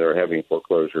me that are having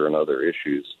foreclosure and other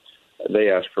issues, they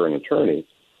ask for an attorney.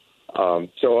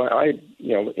 So I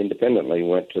independently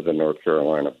went to the North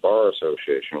Carolina Bar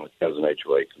Association, which has an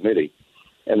HOA committee,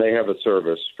 and they have a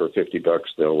service for $50.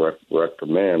 They'll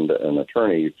recommend an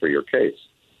attorney for your case.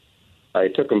 I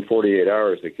took them 48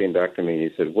 hours. They came back to me and he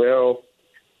said, well,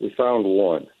 we found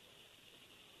one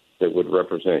that would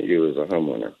represent you as a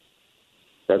homeowner.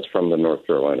 That's from the North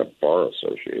Carolina Bar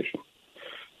Association.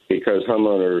 Because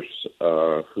homeowners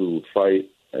who fight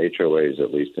HOAs,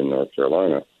 at least in North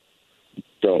Carolina,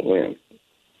 don't win.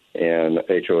 And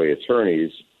HOA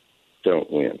attorneys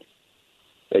don't win.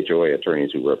 HOA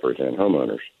attorneys who represent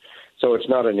homeowners. So it's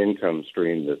not an income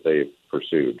stream that they've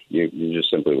pursued. You just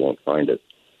simply won't find it.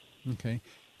 Okay.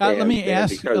 Let me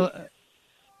ask.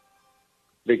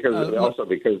 Because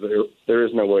there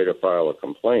is no way to file a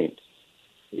complaint,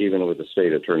 even with the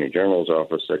state attorney general's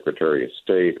office, secretary of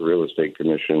state, real estate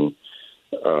commission,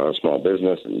 small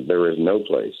business. There is no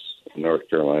place in North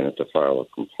Carolina to file a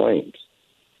complaint.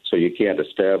 So you can't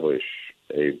establish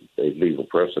a legal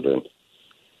precedent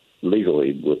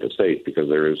legally with the state because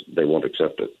they won't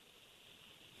accept it.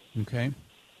 Okay.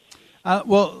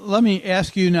 Well, let me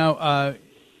ask you now,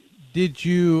 did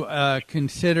you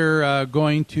consider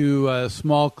going to a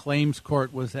small claims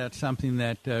court? Was that something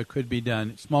that could be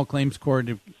done? Small claims court,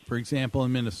 for example,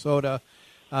 in Minnesota,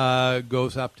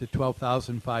 goes up to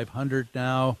 $12,500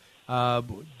 now.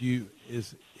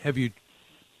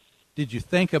 Did you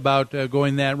think about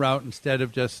going that route instead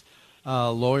of just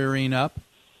lawyering up?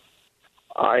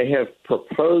 I have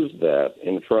proposed that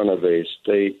in front of a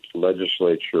state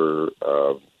legislature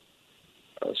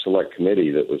select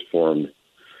committee that was formed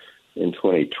in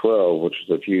 2012, which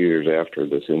was a few years after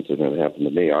this incident happened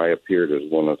to me. I appeared as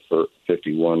one of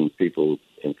 51 people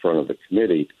in front of the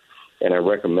committee, and I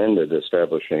recommended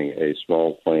establishing a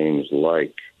small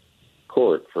claims-like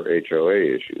court for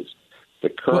HOA issues. The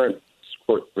current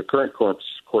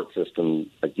court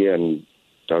system, again,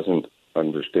 doesn't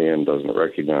understand, doesn't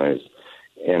recognize,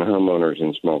 and homeowners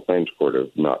in small claims court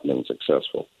have not been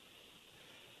successful.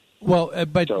 Well,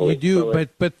 but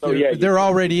there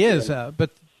already is.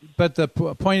 But the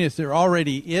point is, there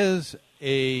already is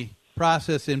a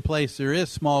process in place. There is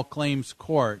small claims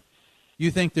court. You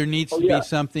think there needs to be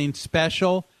something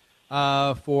special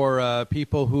for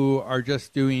people who are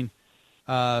just doing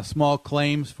small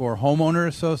claims for homeowner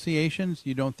associations?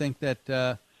 You don't think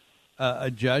that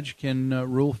a judge can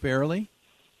rule fairly?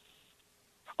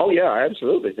 Oh, yeah, I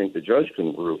absolutely think the judge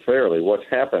can rule fairly. What's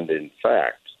happened, in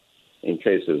fact, in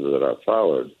cases that I've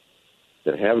followed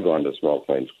that have gone to small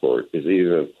claims court is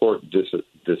either the court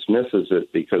dismisses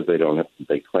it because they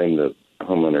claim the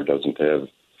homeowner doesn't have,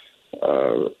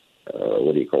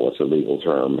 what's a legal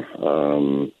term,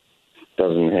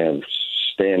 doesn't have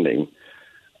standing,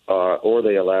 or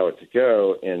they allow it to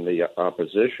go, and the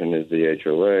opposition is the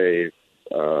HOA,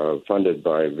 funded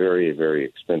by very, very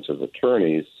expensive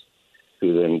attorneys,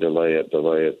 who then delay it,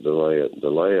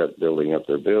 building up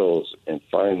their bills. And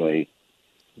finally,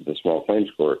 the small claims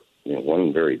court,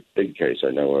 one very big case I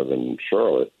know of in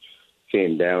Charlotte,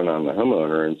 came down on the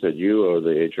homeowner and said, you owe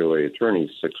the HOA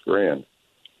attorney $6,000.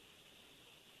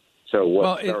 So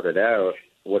what started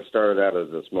out as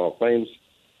a small claims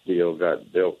deal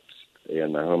got built,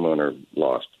 and the homeowner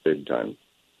lost big time.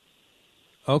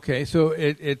 Okay, so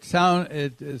it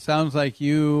sounds like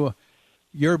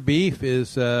your beef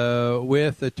is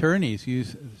with attorneys. You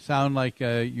sound like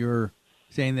you're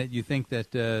saying that you think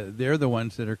that they're the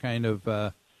ones that are kind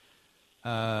of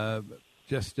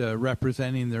just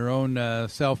representing their own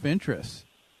self-interest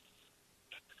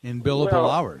in billable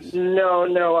hours.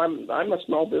 No, I'm a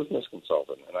small business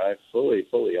consultant, and I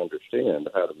fully understand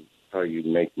how you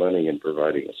make money in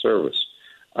providing a service.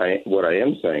 What I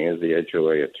am saying is the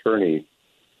HOA attorney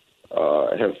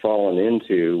have fallen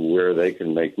into where they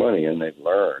can make money, and they've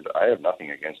learned. I have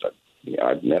nothing against it.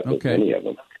 I've met with many of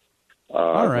them.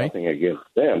 All right. Nothing against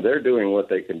them. They're doing what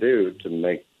they can do to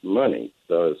make money.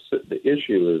 The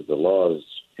issue is the laws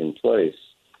in place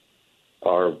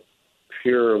are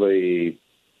purely,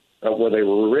 they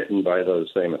were written by those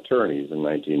same attorneys in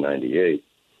 1998,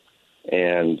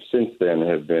 and since then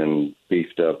have been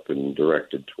beefed up and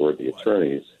directed toward the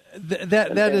attorneys.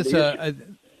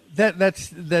 That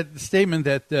statement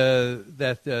that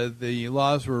the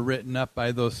laws were written up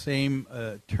by those same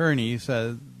attorneys.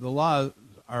 The laws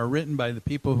are written by the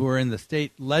people who are in the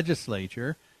state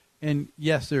legislature, and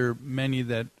yes, there are many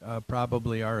that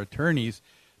probably are attorneys.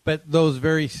 But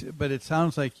it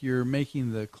sounds like you're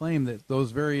making the claim that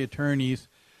those very attorneys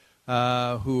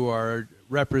who are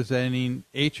representing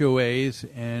HOAs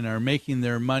and are making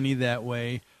their money that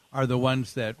way are the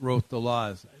ones that wrote the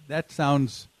laws. That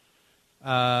sounds.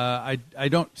 I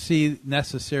don't see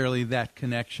necessarily that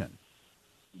connection.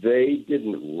 They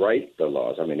didn't write the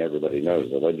laws. I mean, everybody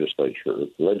knows the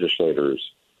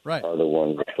legislators are the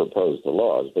ones that proposed the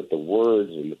laws, but the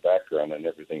words and the background and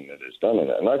everything that is done in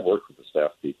it. And I've worked with the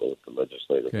staff people at the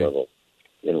legislative level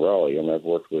in Raleigh, and I've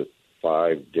worked with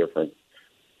 5 different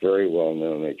very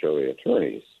well-known HOA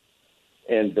attorneys,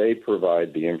 and they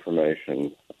provide the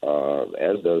information,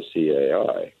 as does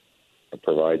CAI.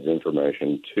 Provides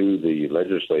information to the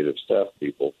legislative staff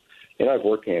people, and I've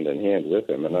worked hand in hand with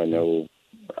them, and I know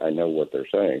what they're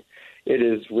saying. It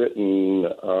is written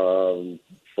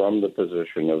from the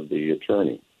position of the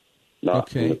attorney.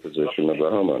 not in the position of the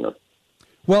homeowner.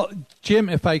 Well, Jim,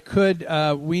 if I could,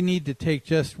 we need to take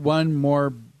just one more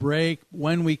break.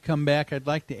 When we come back, I'd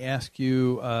like to ask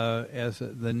you as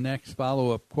the next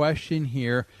follow-up question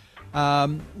here,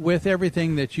 with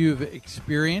everything that you've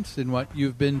experienced and what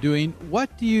you've been doing,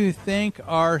 what do you think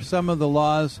are some of the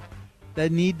laws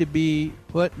that need to be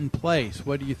put in place?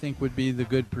 What do you think would be the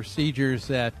good procedures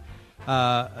that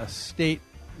a state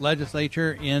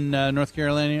legislature in North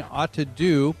Carolina ought to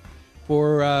do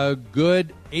for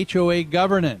good HOA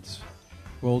governance?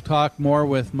 We'll talk more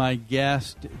with my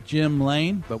guest, Jim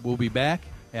Lane, but we'll be back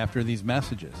after these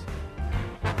messages.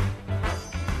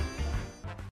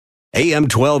 AM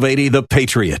 1280, The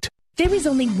Patriot. There is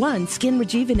only one skin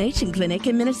rejuvenation clinic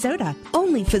in Minnesota.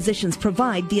 Only physicians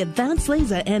provide the advanced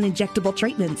laser and injectable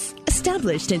treatments.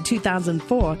 Established in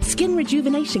 2004, Skin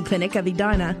Rejuvenation Clinic of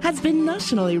Edina has been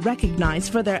nationally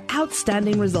recognized for their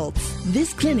outstanding results.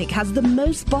 This clinic has the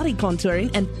most body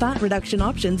contouring and fat reduction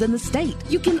options in the state.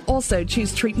 You can also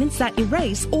choose treatments that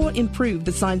erase or improve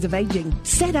the signs of aging.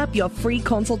 Set up your free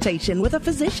consultation with a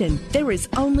physician. There is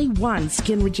only one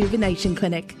Skin Rejuvenation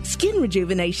Clinic.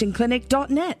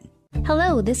 SkinRejuvenationClinic.net.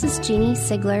 Hello, this is Jeannie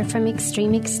Sigler from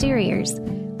Extreme Exteriors.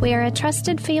 We are a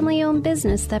trusted family-owned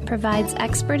business that provides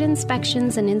expert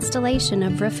inspections and installation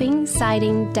of roofing,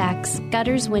 siding, decks,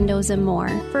 gutters, windows, and more.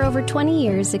 For over 20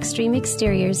 years, Extreme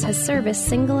Exteriors has serviced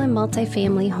single and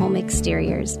multifamily home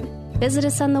exteriors. Visit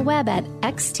us on the web at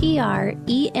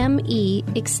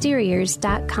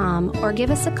xtremeexteriors.com or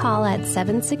give us a call at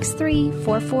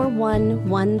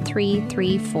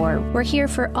 763-441-1334. We're here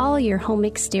for all your home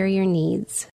exterior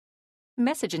needs.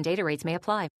 Message and data rates may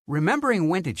apply. Remembering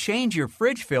when to change your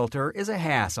fridge filter is a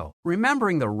hassle.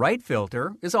 Remembering the right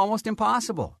filter is almost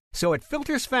impossible. So at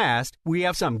Filters Fast, we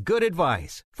have some good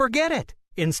advice. Forget it.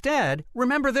 Instead,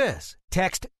 remember this.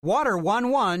 Text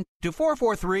WATER11 to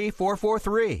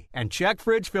 443-443 and check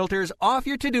fridge filters off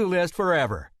your to-do list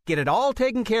forever. Get it all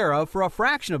taken care of for a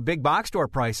fraction of big box store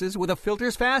prices with a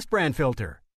Filters Fast brand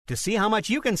filter. To see how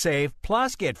much you can save,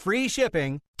 plus get free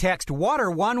shipping, text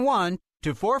WATER11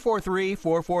 to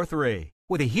 443-443.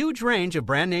 With a huge range of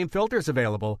brand name filters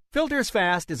available, Filters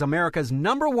Fast is America's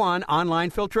 #1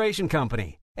 online filtration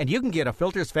company. And you can get a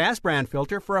Filters Fast brand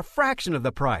filter for a fraction of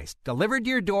the price, delivered to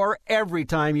your door every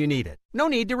time you need it. No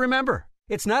need to remember.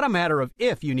 It's not a matter of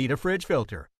if you need a fridge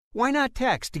filter. Why not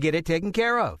text to get it taken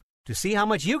care of? To see how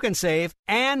much you can save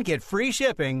and get free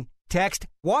shipping, text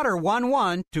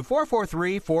WATER11 to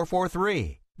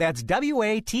 443-443. That's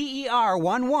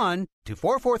WATER11 to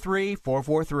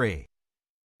 443-443.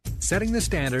 Setting the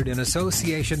standard in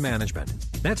association management.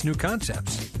 That's New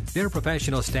Concepts. Their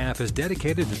professional staff is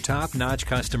dedicated to top-notch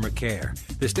customer care.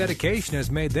 This dedication has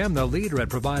made them the leader at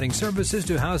providing services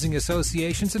to housing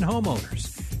associations and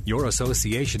homeowners. Your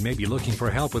association may be looking for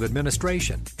help with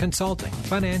administration, consulting,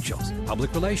 financials,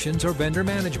 public relations, or vendor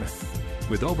management.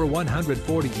 With over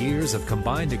 140 years of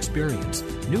combined experience,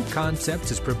 New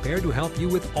Concepts is prepared to help you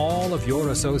with all of your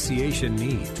association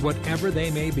needs, whatever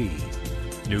they may be.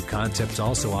 New Concepts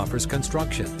also offers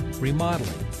construction,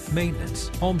 remodeling, maintenance,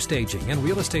 home staging, and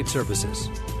real estate services.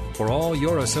 For all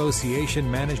your association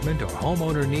management or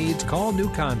homeowner needs, call New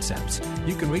Concepts.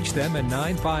 You can reach them at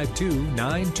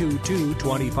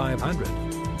 952-922-2500.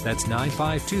 That's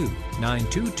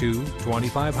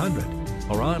 952-922-2500.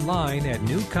 Or online at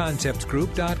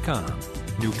newconceptsgroup.com.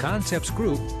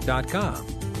 newconceptsgroup.com.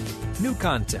 New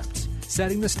Concepts,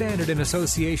 setting the standard in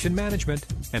association management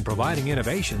and providing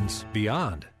innovations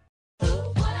beyond.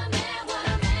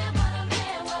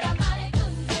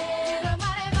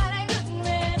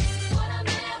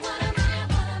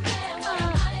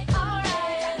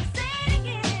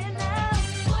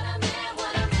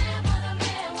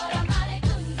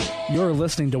 You're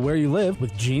listening to Where You Live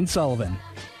with Gene Sullivan.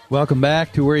 Welcome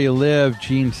back to Where You Live.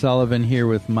 Gene Sullivan here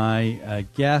with my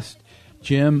guest,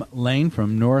 Jim Lane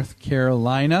from North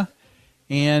Carolina.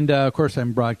 And, of course,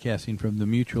 I'm broadcasting from the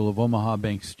Mutual of Omaha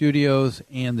Bank Studios,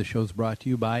 and the show's brought to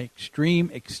you by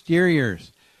Extreme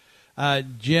Exteriors.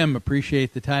 Jim,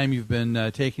 appreciate the time you've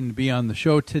been taking to be on the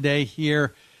show today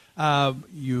here.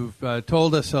 You've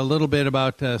told us a little bit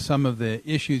about some of the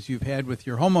issues you've had with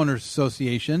your homeowners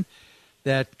association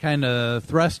that kind of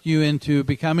thrust you into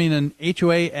becoming an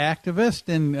HOA activist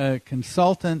and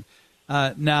consultant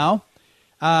now.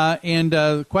 And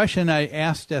the question I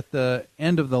asked at the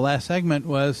end of the last segment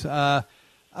was,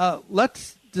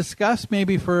 let's discuss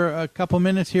maybe for a couple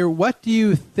minutes here, what do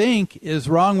you think is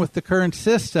wrong with the current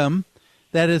system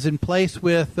that is in place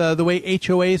with the way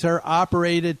HOAs are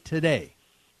operated today?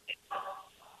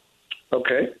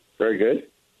 Okay, very good.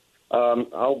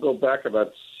 I'll go back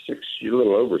about a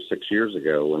little over 6 years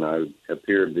ago when I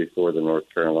appeared before the North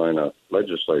Carolina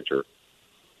legislature.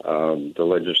 The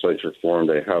legislature formed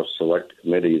a House Select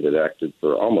Committee that acted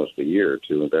for almost a year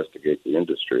to investigate the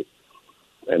industry.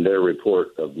 And their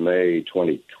report of May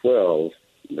 2012,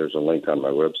 there's a link on my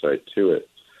website to it,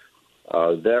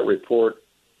 that report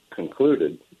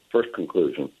concluded, first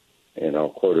conclusion, and I'll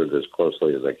quote it as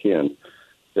closely as I can,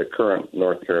 that current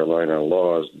North Carolina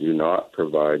laws do not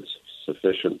provide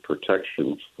sufficient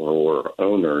protection for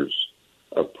owners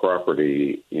of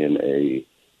property in a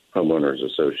homeowners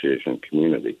association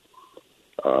community.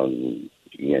 Again,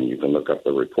 you can look up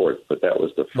the report, but that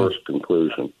was the first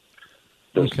conclusion.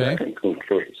 The second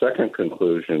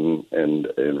conclusion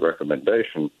and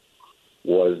recommendation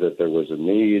was that there was a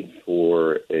need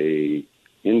for a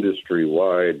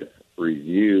industry-wide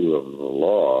review of the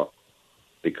law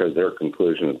because their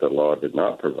conclusion that the law did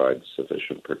not provide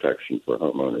sufficient protection for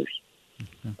homeowners,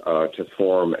 to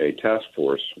form a task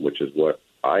force, which is what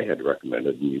I had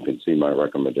recommended, and you can see my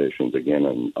recommendations again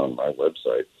on my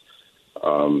website.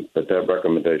 But that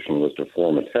recommendation was to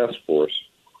form a task force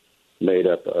made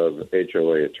up of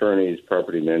HOA attorneys,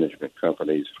 property management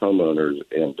companies, homeowners,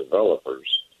 and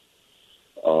developers.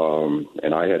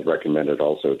 And I had recommended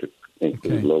also to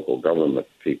include local government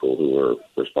people who are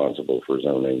responsible for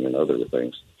zoning and other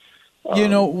things.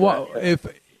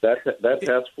 That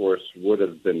task force would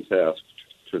have been tasked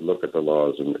to look at the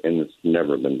laws, and it's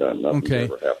never been done. Nothing's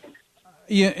ever happened.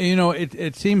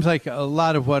 It seems like a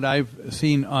lot of what I've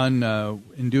seen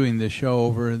in doing this show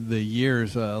over the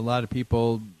years, a lot of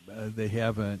people, they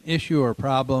have an issue or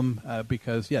problem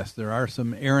because, yes, there are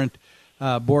some errant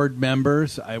board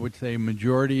members. I would say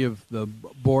majority of the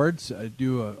boards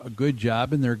do a good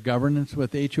job in their governance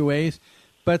with HOAs.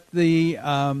 But the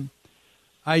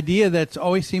idea that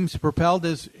always seems propelled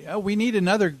is we need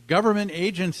another government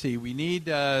agency. We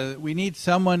need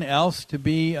someone else to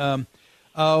be a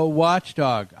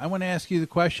watchdog. I want to ask you the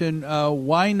question: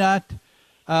 why not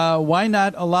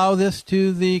allow this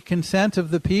to the consent of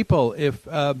the people? If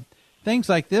things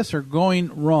like this are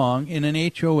going wrong in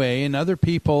an HOA and other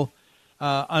people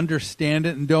understand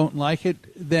it and don't like it,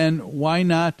 then why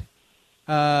not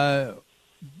have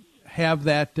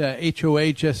that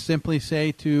HOA just simply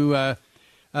say to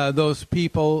those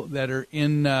people that are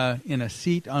in a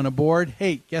seat on a board,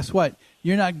 hey, guess what?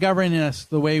 You're not governing us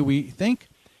the way we think.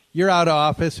 You're out of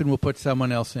office, and we'll put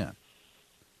someone else in.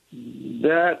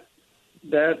 That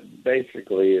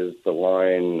basically is the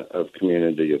line of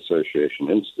Community Association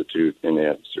Institute in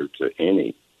answer to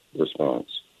any response.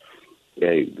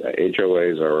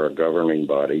 HOAs are a governing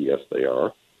body. Yes, they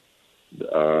are.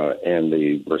 And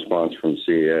the response from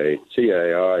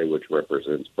CAI, which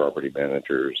represents property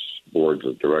managers, boards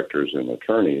of directors, and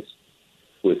attorneys,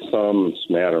 with some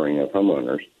smattering of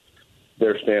homeowners,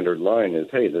 their standard line is,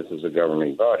 hey, this is a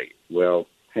governing body. Well,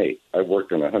 hey, I've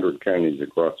worked in 100 counties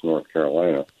across North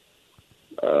Carolina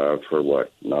for,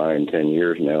 9-10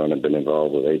 years now, and I've been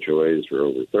involved with HOAs for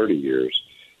over 30 years.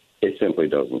 It simply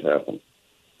doesn't happen.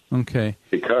 Okay.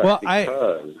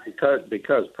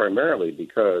 Primarily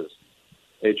because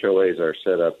HOAs are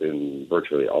set up in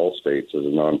virtually all states as a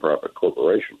nonprofit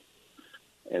corporation,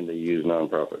 and they use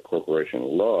nonprofit corporation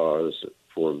laws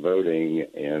for voting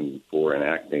and for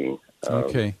enacting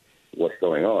what's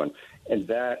going on. And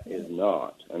that is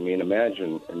not. I mean,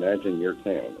 imagine your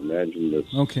town. Imagine the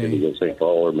city of St.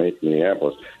 Paul or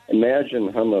Minneapolis.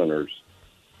 Imagine homeowners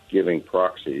giving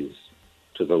proxies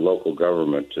to the local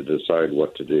government to decide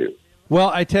what to do. Well,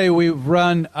 I tell you, we've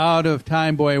run out of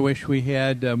time. Boy, I wish we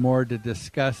had more to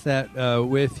discuss that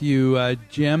with you,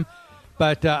 Jim.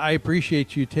 But I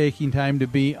appreciate you taking time to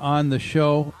be on the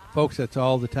show. Folks, that's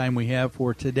all the time we have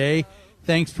for today.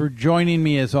 Thanks for joining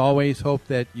me, as always. Hope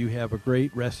that you have a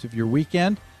great rest of your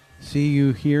weekend. See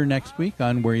you here next week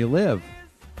on Where You Live.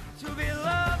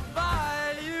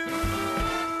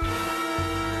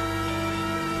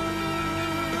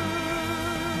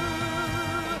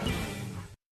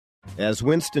 As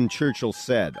Winston Churchill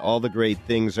said, all the great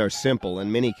things are simple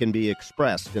and many can be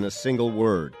expressed in a single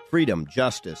word. Freedom,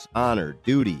 justice, honor,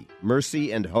 duty,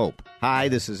 mercy, and hope. Hi,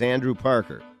 this is Andrew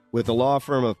Parker with the law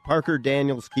firm of Parker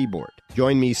Daniels Keyboard.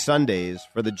 Join me Sundays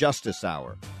for the Justice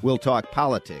Hour. We'll talk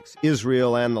politics,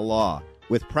 Israel, and the law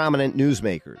with prominent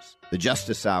newsmakers. The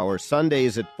Justice Hour,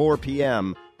 Sundays at 4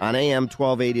 p.m. on AM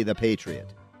 1280 The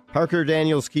Patriot. Parker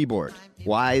Daniels Keyboard.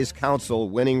 Wise counsel,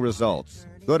 winning results.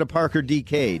 Go to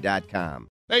ParkerDK.com.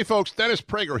 Hey, folks, Dennis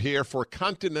Prager here for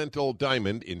Continental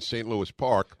Diamond in St. Louis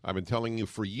Park. I've been telling you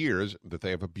for years that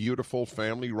they have a beautiful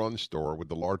family-run store with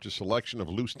the largest selection of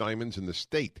loose diamonds in the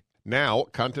state. Now,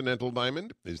 Continental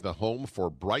Diamond is the home for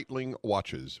Breitling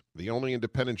watches, the only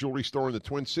independent jewelry store in the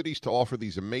Twin Cities to offer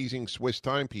these amazing Swiss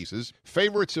timepieces,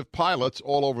 favorites of pilots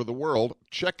all over the world.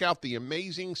 Check out the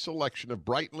amazing selection of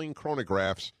Breitling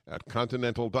chronographs at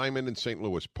Continental Diamond in St.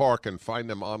 Louis Park and find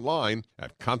them online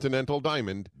at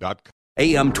continentaldiamond.com.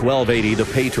 AM 1280, The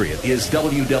Patriot, is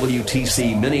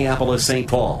WWTC Minneapolis, St.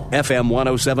 Paul. FM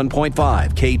 107.5,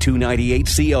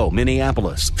 K298CO,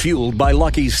 Minneapolis. Fueled by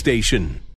Lucky's Station.